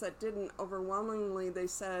the ones that didn't, overwhelmingly, they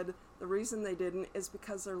said the reason they didn't is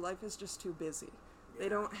because their life is just too busy. Yeah. They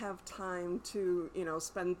don't have time to,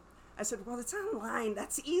 spend. I said, well, it's online.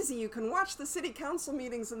 That's easy. You can watch the city council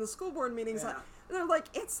meetings and the school board meetings. Yeah. And they're like,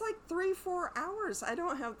 it's like 3-4 hours. I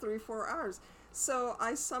don't have 3-4 hours. So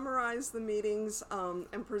I summarize the meetings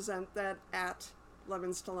and present that at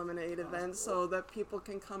Lemons to Lemonade events so that people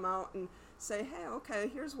can come out and say, hey, okay,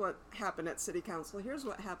 here's what happened at City Council, here's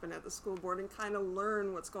what happened at the school board, and kind of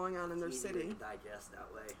learn what's going on in their It's city. easier to digest that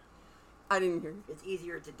way. I didn't hear you. It's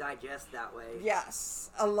easier to digest that way. Yes,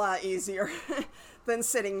 a lot easier than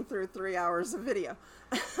sitting through 3 hours of video.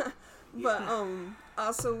 But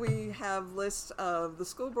also we have lists of the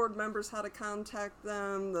school board members, how to contact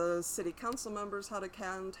them, the city council members, how to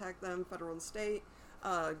contact them, federal and state,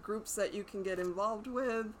 groups that you can get involved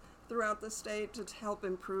with throughout the state to help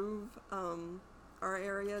improve our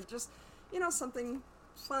area. Just, something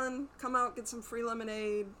fun. Come out, get some free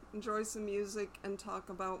lemonade, enjoy some music, and talk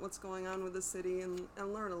about what's going on with the city and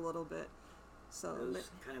learn a little bit. So those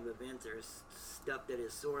kind of events are stuff that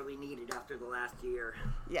is sorely needed after the last year.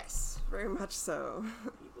 Yes, very much so.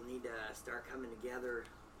 People need to start coming together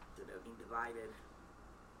instead of being divided.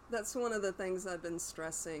 That's one of the things I've been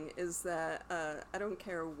stressing is that I don't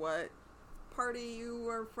care what party you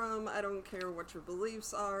are from, I don't care what your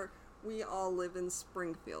beliefs are, we all live in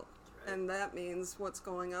Springfield. Right. And that means what's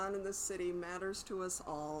going on in the city matters to us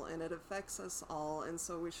all and it affects us all, and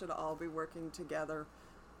so we should all be working together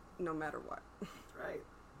no matter what. That's right.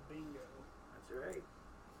 Bingo. That's right.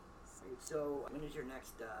 So when is your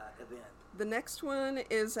next event? The next one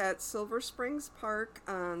is at Silver Springs Park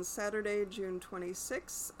on Saturday, June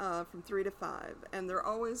 26th from 3 to 5. And they're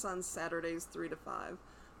always on Saturdays 3 to 5.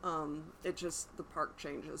 It just, the park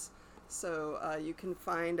changes. So you can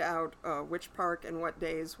find out which park and what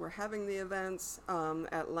days we're having the events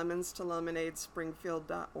at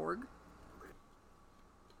lemonstolemonadespringfield.org.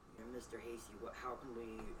 Mr. Hasty, how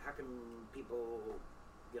can people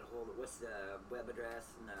get a hold of, what's the web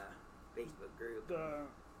address and the Facebook group? The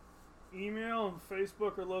email and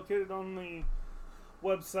Facebook are located on the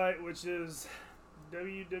website, which is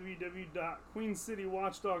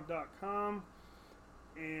www.queencitywatchdog.com,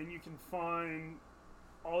 and you can find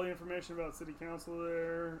all the information about City Council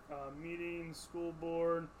there, meetings, school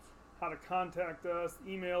board, how to contact us.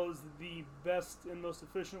 Email is the best and most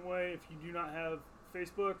efficient way if you do not have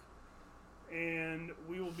Facebook. And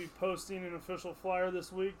we will be posting an official flyer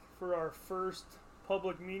this week for our first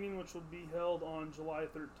public meeting, which will be held on July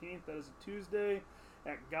 13th. That is a Tuesday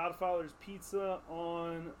at Godfather's Pizza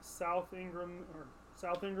on South Ingram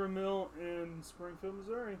Mill in Springfield,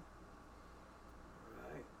 Missouri.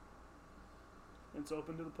 Right. It's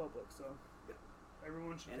open to the public, so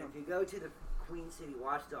everyone should come. And if you go to the Queen City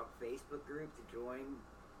Watchdog Facebook group to join,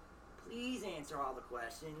 please answer all the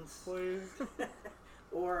questions. Please.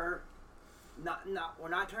 Or we're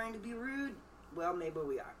not trying to be rude. Well, maybe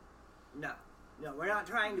we are. No, we're not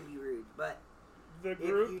trying to be rude. But if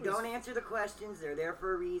you don't answer the questions, they're there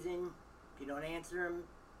for a reason. If you don't answer them,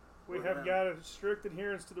 we have got a strict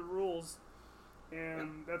adherence to the rules,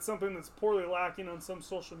 and that's something that's poorly lacking on some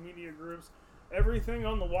social media groups. Everything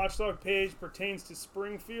on the Watchdog page pertains to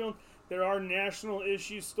Springfield. There are national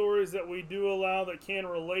issue stories that we do allow that can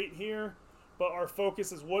relate here, but our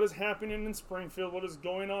focus is what is happening in Springfield, what is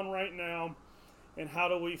going on right now, and how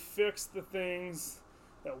do we fix the things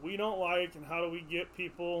that we don't like, and how do we get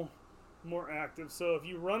people more active. So if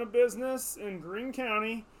you run a business in Greene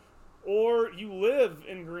County, or you live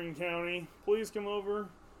in Greene County, please come over.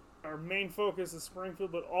 Our main focus is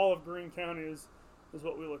Springfield, but all of Greene County is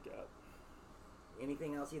what we look at.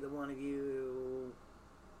 Anything else either one of you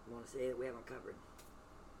want to say that we haven't covered?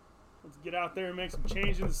 Let's get out there and make some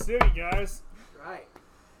change in the city, guys. That's right.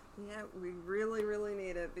 Yeah, we really, really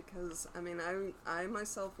need it because, I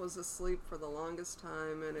myself was asleep for the longest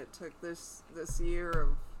time, and it took this year of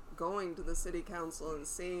going to the city council and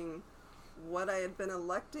seeing what I had been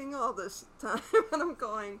electing all this time, and I'm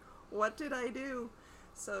going, what did I do?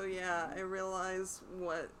 So yeah, I realize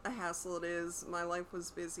what a hassle it is. My life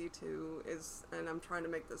was busy too, and I'm trying to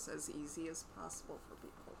make this as easy as possible for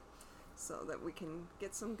people so that we can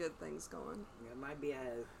get some good things going. Yeah, it might be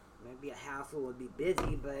a hassle, would be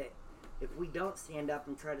busy, but if we don't stand up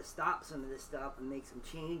and try to stop some of this stuff and make some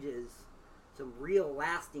changes, some real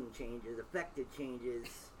lasting changes, effective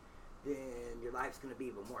changes, then your life's going to be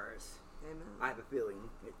even worse. Amen. I have a feeling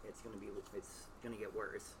it's going to get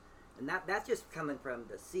worse. And that's just coming from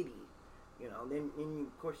the city, Then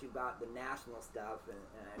of course you've got the national stuff.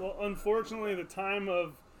 Well, unfortunately, the time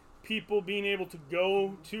of people being able to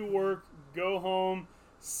go to work, go home,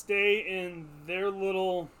 stay in their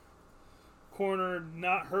little corner,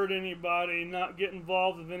 not hurt anybody, not get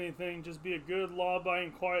involved with anything, just be a good,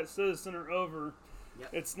 law-abiding, quiet citizen are over.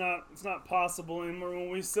 Yep. It's not possible anymore. When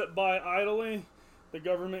we sit by idly, the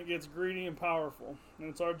government gets greedy and powerful, and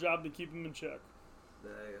it's our job to keep them in check.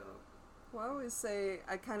 Well, I always say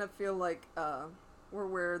I kind of feel like we're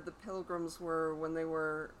where the Pilgrims were when they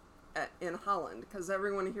were in Holland, because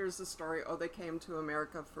everyone hears the story, oh, they came to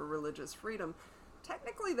America for religious freedom.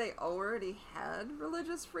 Technically, they already had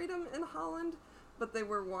religious freedom in Holland, but they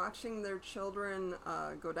were watching their children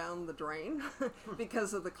go down the drain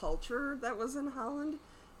because of the culture that was in Holland.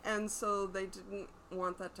 And so they didn't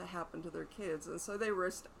want that to happen to their kids. And so they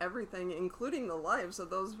risked everything, including the lives of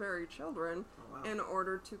those very children, in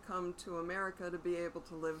order to come to America to be able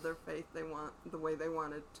to live their faith the way they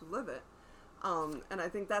wanted to live it. And I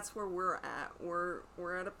think that's where we're at.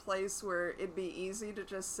 We're at a place where it'd be easy to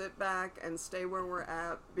just sit back and stay where we're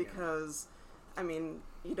at because, I mean,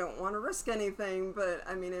 you don't want to risk anything. But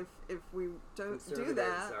I mean, if we don't do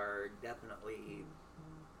that, are definitely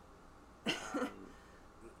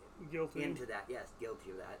guilty into that. Yes,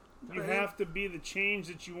 guilty of that. You have to be the change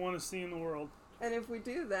that you want to see in the world. And if we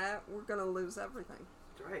do that, we're going to lose everything.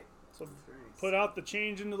 That's right. So put out the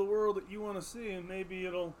change into the world that you want to see, and maybe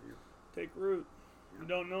it'll take root. You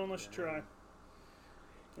don't know unless you try.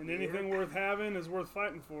 And anything worth having is worth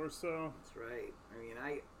fighting for. So that's right. I mean,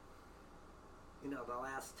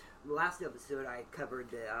 the last episode I covered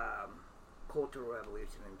the Cultural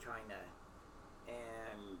Revolution in China,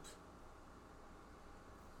 and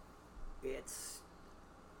it's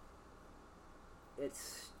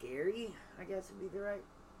scary, I guess would be the right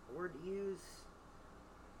word to use,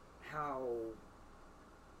 how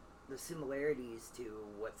the similarities to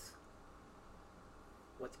what's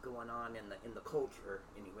going on in the culture,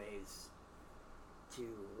 anyways, to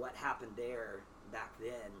what happened there back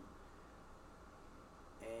then.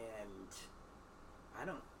 And I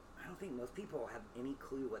don't think most people have any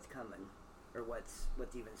clue what's coming or what's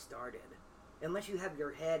even started, unless you have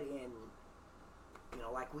your head in,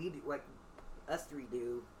 like we do, like us three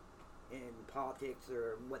do in politics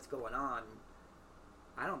or what's going on.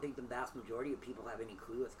 I don't think the vast majority of people have any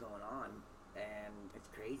clue what's going on, and it's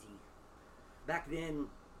crazy. Back then,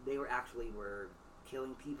 they were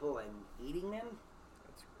killing people and eating them.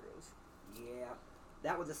 That's gross. Yeah,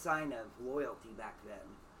 that was a sign of loyalty back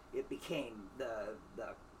then. It became the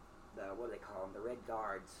what do they call them? The Red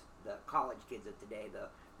Guards, the college kids of today, the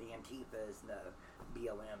Antifas, the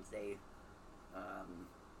BLMs. It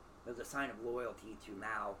was a sign of loyalty to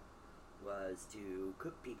Mao, was to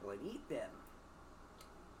cook people and eat them.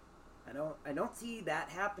 I don't see that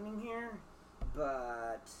happening here,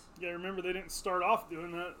 but yeah, remember they didn't start off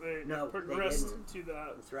doing that. They progressed to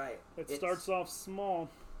that. That's right. It starts off small.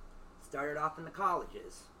 Started off in the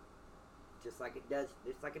colleges, just like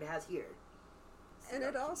it has here. And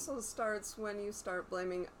it also starts when you start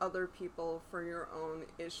blaming other people for your own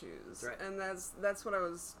issues. Right. And that's what I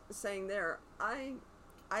was saying there.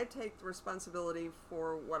 I take the responsibility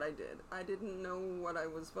for what I did. I didn't know what I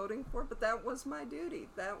was voting for, but that was my duty.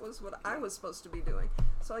 That was what I was supposed to be doing.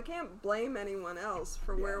 So I can't blame anyone else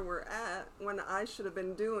for where we're at when I should have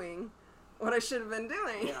been doing what I should have been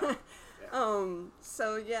doing. Yeah.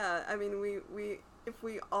 So yeah, I mean, we if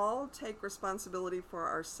we all take responsibility for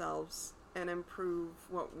ourselves and improve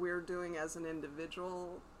what we're doing as an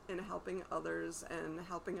individual in helping others and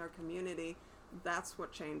helping our community, that's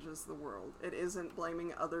what changes the world. It isn't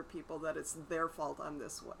blaming other people that it's their fault I'm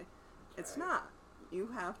this way. It's not.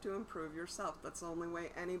 You have to improve yourself. That's the only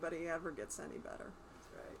way anybody ever gets any better. That's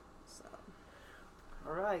right. So.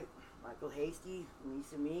 All right, Michael Hasty,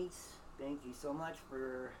 Lisa Meeks, thank you so much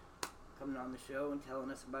for coming on the show and telling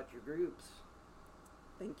us about your groups.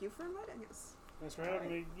 Thank you for inviting us. Thanks for having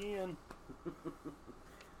me again.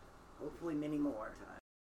 Hopefully many more times.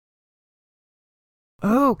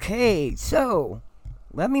 Okay, so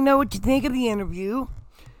let me know what you think of the interview.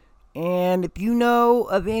 And if you know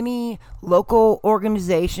of any local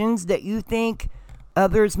organizations that you think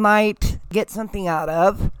others might get something out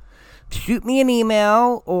of, shoot me an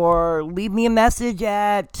email or leave me a message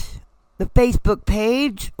at the Facebook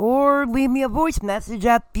page or leave me a voice message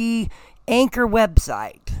at the Anchor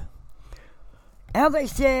website. As I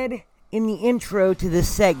said in the intro to this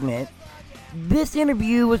segment, this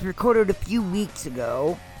interview was recorded a few weeks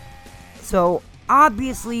ago, so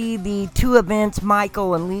obviously the two events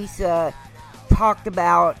Michael and Lisa talked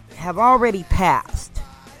about have already passed.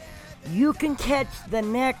 You can catch the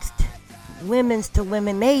next Lemons to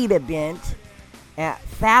Lemonade event at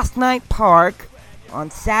Fast Night Park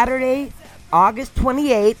on Saturday, August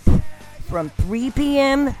 28th from 3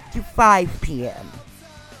 p.m. to 5 p.m.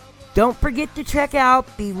 Don't forget to check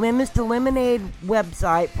out the Lemons to Lemonade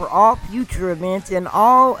website for all future events and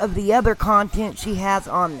all of the other content she has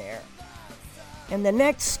on there. And the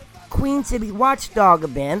next Queen City Watchdog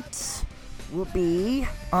events will be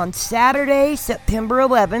on Saturday, September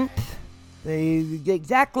 11th The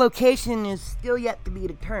exact location is still yet to be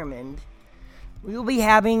determined. We will be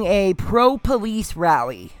having a pro-police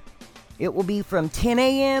rally. It will be from 10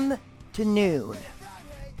 a.m. to noon.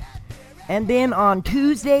 And then on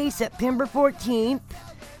Tuesday, September 14th,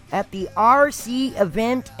 at the RC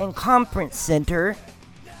Event and Conference Center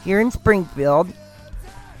here in Springfield,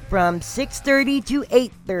 from 6:30 to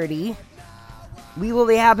 8:30, we will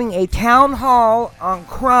be having a town hall on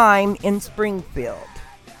crime in Springfield.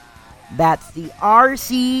 That's the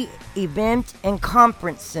RC Event and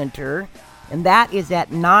Conference Center, and that is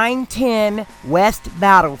at 910 West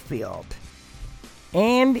Battlefield.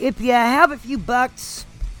 And if you have a few bucks,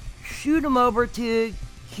 shoot them over to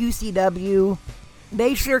QCW.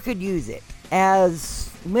 They sure could use it, as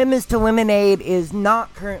Lemons to Lemonade is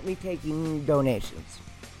not currently taking donations.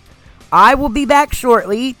 I will be back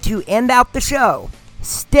shortly to end out the show.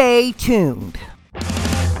 Stay tuned.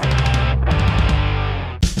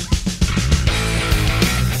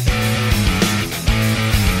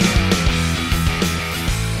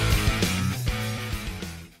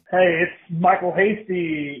 Hey, it's Michael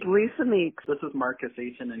Hasty. Lisa Meeks. This is Marcus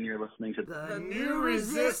Eaton, and you're listening to the New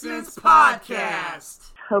Resistance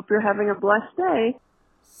Podcast. Hope you're having a blessed day.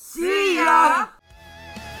 See ya!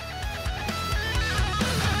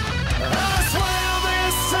 I swear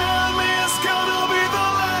this time is gonna be the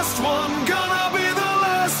last one. Gonna be the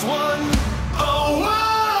last one. Oh,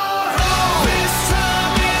 whoa. This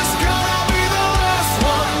time is gonna be the last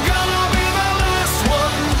one. Gonna be the last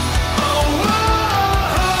one. Oh,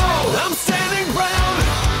 whoa. I'm standing proud.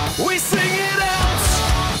 We sing it out.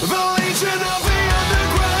 The Legion of the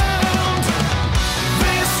Underground.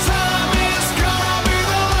 This time is gonna be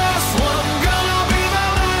the last one. Gonna be the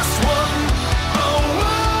last one. Oh,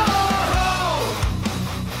 whoa.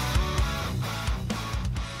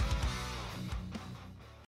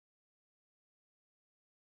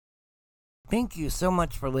 Thank you so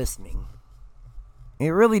much for listening. It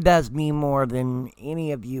really does mean more than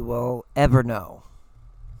any of you will ever know.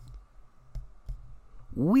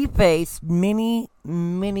 We face many,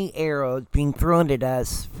 many arrows being thrown at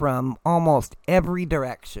us from almost every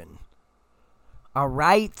direction. Our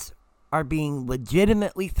rights are being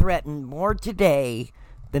legitimately threatened more today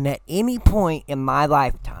than at any point in my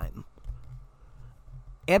lifetime.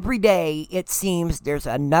 Every day it seems there's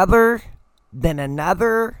another, then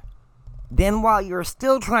another. Then while you're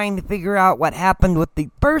still trying to figure out what happened with the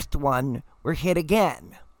first one, we're hit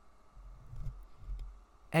again.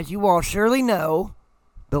 As you all surely know,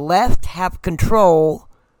 the left have control,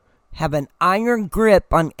 have an iron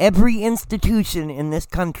grip on every institution in this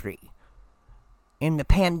country. In the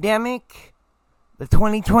pandemic, the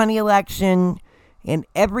 2020 election, and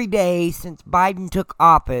every day since Biden took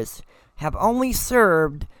office have only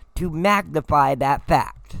served to magnify that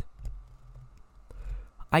fact.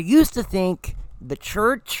 I used to think the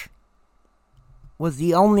church was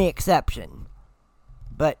the only exception,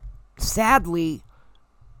 but sadly,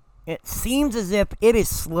 it seems as if it is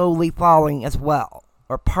slowly falling as well,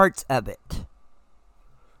 or parts of it.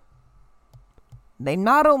 They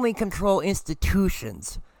not only control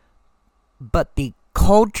institutions, but the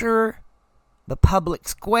culture, the public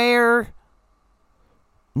square,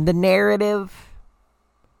 the narrative,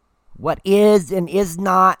 what is and is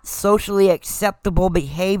not socially acceptable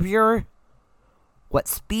behavior, what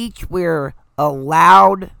speech we're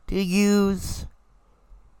allowed to use.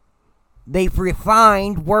 They've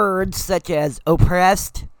refined words such as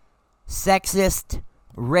oppressed, sexist,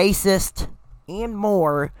 racist, and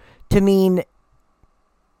more to mean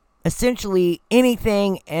essentially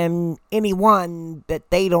anything and anyone that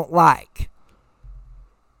they don't like.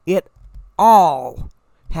 It all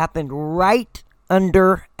happened right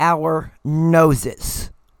under our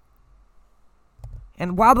noses.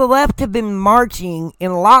 And while the left have been marching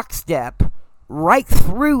in lockstep right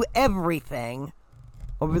through everything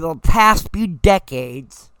over the past few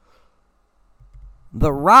decades,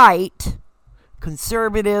 the right,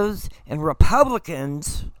 conservatives, and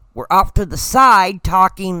Republicans were off to the side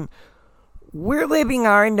talking, we're living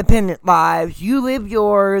our independent lives, you live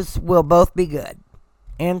yours, we'll both be good,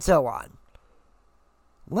 and so on.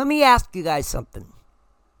 Let me ask you guys something.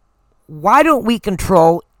 Why don't we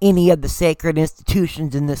control any of the sacred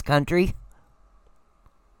institutions in this country?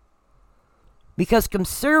 Because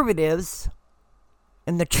conservatives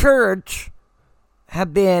and the church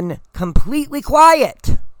have been completely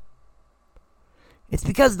quiet. It's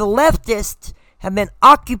because the leftists have been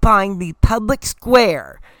occupying the public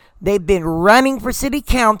square. They've been running for city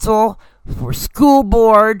council, for school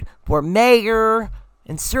board, for mayor,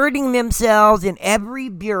 inserting themselves in every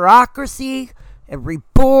bureaucracy, every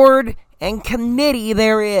board and committee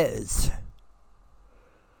there is.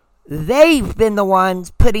 They've been the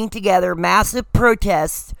ones putting together massive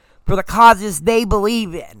protests for the causes they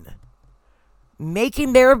believe in,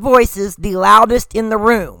 making their voices the loudest in the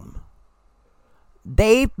room.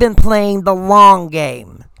 They've been playing the long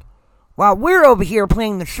game, while we're over here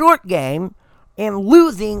playing the short game and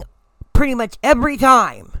losing pretty much every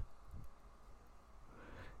time.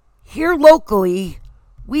 Here locally,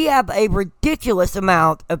 we have a ridiculous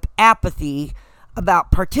amount of apathy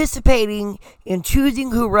about participating in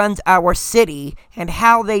choosing who runs our city and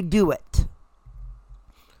how they do it.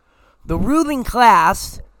 The ruling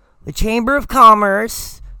class, the Chamber of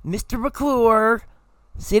Commerce, Mr. McClure,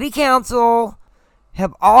 City Council,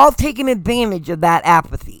 have all taken advantage of that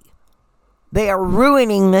apathy. They are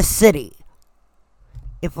ruining this city.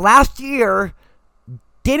 If last year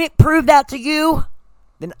didn't prove that to you,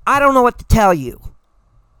 then I don't know what to tell you.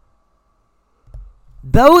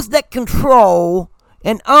 Those that control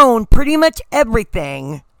and own pretty much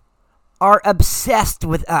everything are obsessed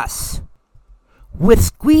with us, with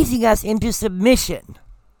squeezing us into submission,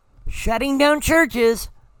 shutting down churches,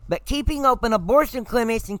 but keeping open abortion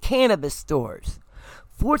clinics and cannabis stores,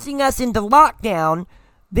 forcing us into lockdown,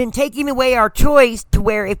 then taking away our choice to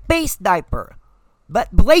wear a face diaper,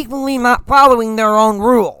 but blatantly not following their own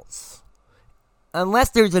rules, unless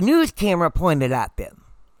there's a news camera pointed at them.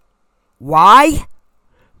 Why?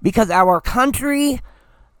 Because our country,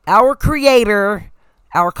 our Creator,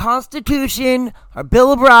 our Constitution, our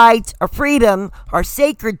Bill of Rights, our freedom are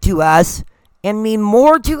sacred to us and mean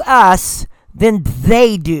more to us than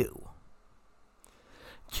they do.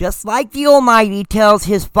 Just like the Almighty tells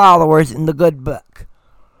his followers in the good book,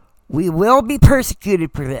 we will be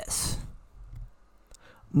persecuted for this.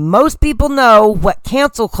 Most people know what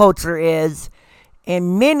cancel culture is,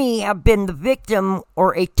 and many have been the victim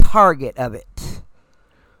or a target of it.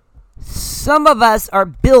 Some of us are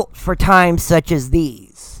built for times such as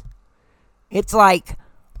these. It's like,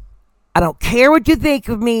 I don't care what you think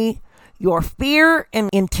of me, your fear and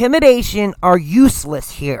intimidation are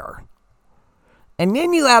useless here. And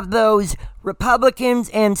then you have those Republicans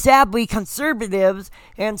and sadly conservatives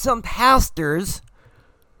and some pastors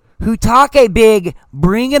who talk a big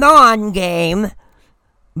bring it on game,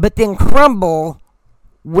 but then crumble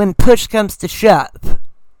when push comes to shove.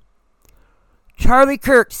 Charlie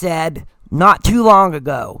Kirk said not too long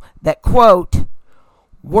ago that, quote,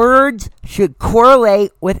 words should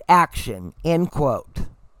correlate with action, end quote.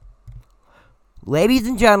 Ladies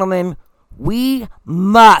and gentlemen, we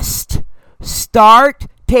must start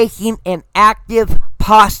taking an active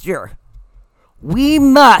posture. We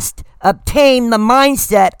must obtain the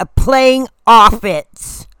mindset of playing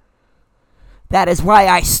offense. That is why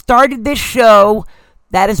I started this show.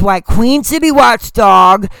 That is why Queen City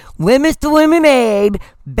Watchdog, Limits to Lemonade,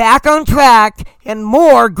 Back on Track, and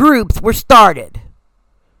more groups were started.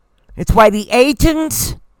 It's why the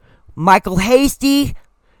Aitons, Michael Hasty,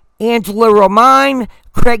 Angela Romine,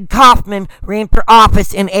 Craig Kaufman ran for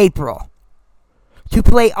office in April. To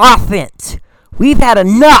play offense. We've had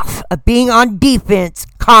enough of being on defense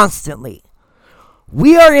constantly.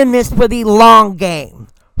 We are in this for the long game,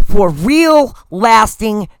 for real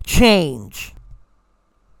lasting change.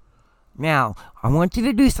 Now, I want you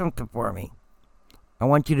to do something for me. I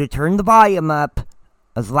want you to turn the volume up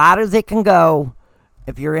as loud as it can go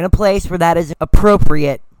if you're in a place where that is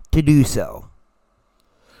appropriate to do so.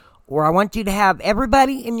 Or I want you to have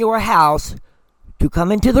everybody in your house to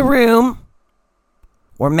come into the room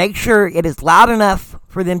or make sure it is loud enough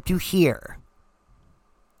for them to hear.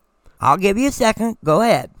 I'll give you a second. Go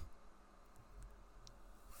ahead.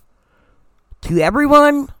 To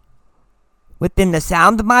everyone within the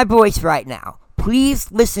sound of my voice right now,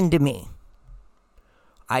 please listen to me.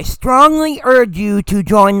 I strongly urge you to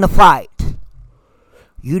join the fight.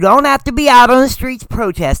 You don't have to be out on the streets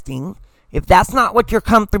protesting if that's not what you're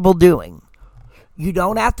comfortable doing. You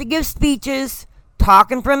don't have to give speeches,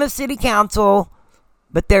 talk in front of city council,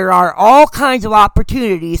 but there are all kinds of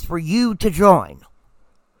opportunities for you to join.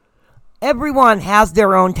 Everyone has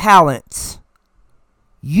their own talents.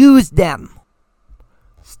 Use them.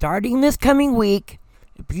 Starting this coming week,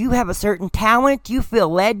 if you have a certain talent you feel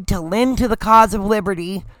led to lend to the cause of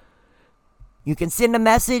liberty, you can send a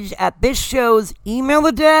message at this show's email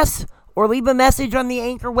address or leave a message on the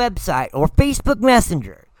Anchor website or Facebook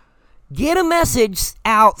Messenger. Get a message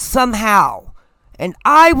out somehow, and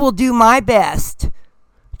I will do my best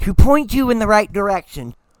to point you in the right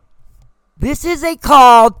direction. This is a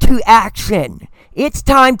call to action. It's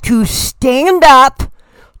time to stand up,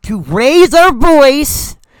 to raise our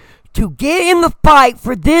voice, to get in the fight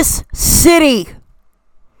for this city,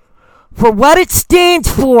 for what it stands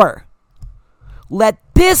for. Let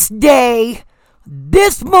this day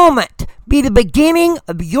this moment be the beginning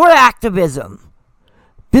of your activism.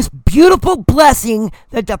 This beautiful blessing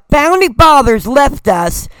that the Founding Fathers left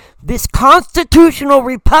us, this constitutional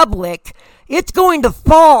republic, it's going to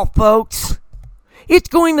fall, folks. It's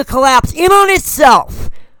going to collapse in on itself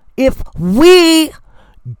if we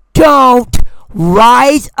don't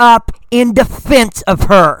rise up in defense of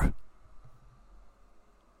her.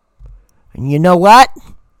 And you know what?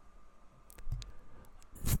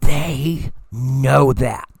 They know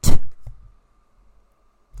that.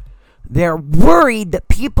 They're worried that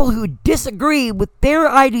people who disagree with their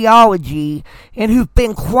ideology and who've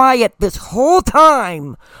been quiet this whole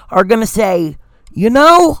time are going to say, you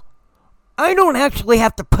know, I don't actually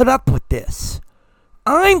have to put up with this.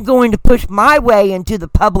 I'm going to push my way into the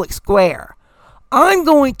public square. I'm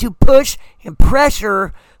going to push and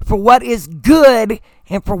pressure for what is good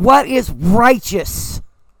and for what is righteous.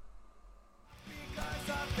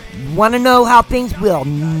 Want to know how things will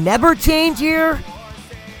never change here?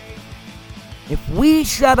 If we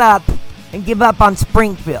shut up and give up on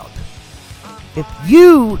Springfield, if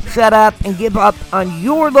you shut up and give up on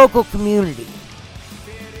your local community,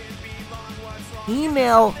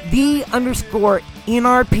 email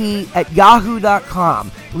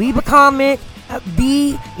the_NRP@yahoo.com. Leave a comment at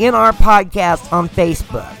the nrpodcast on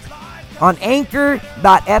Facebook. On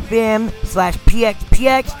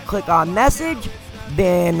anchor.fm/pxpx, click on message,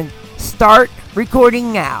 then start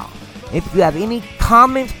recording now. If you have any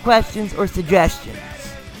comments, questions, or suggestions.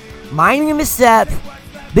 My name is Seth.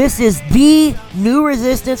 This is the New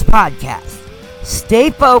Resistance Podcast. Stay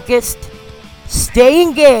focused, stay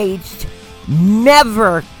engaged,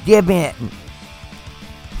 never give in.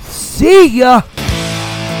 See ya!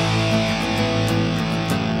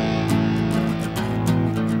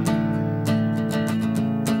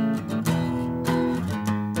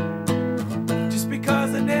 Just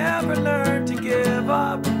because I never learned to give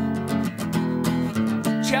up,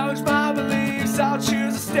 challenge my beliefs, I'll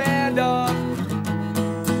choose to stand up.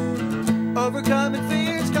 Overcoming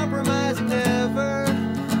fears, compromising never,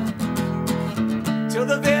 till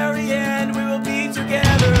the very end.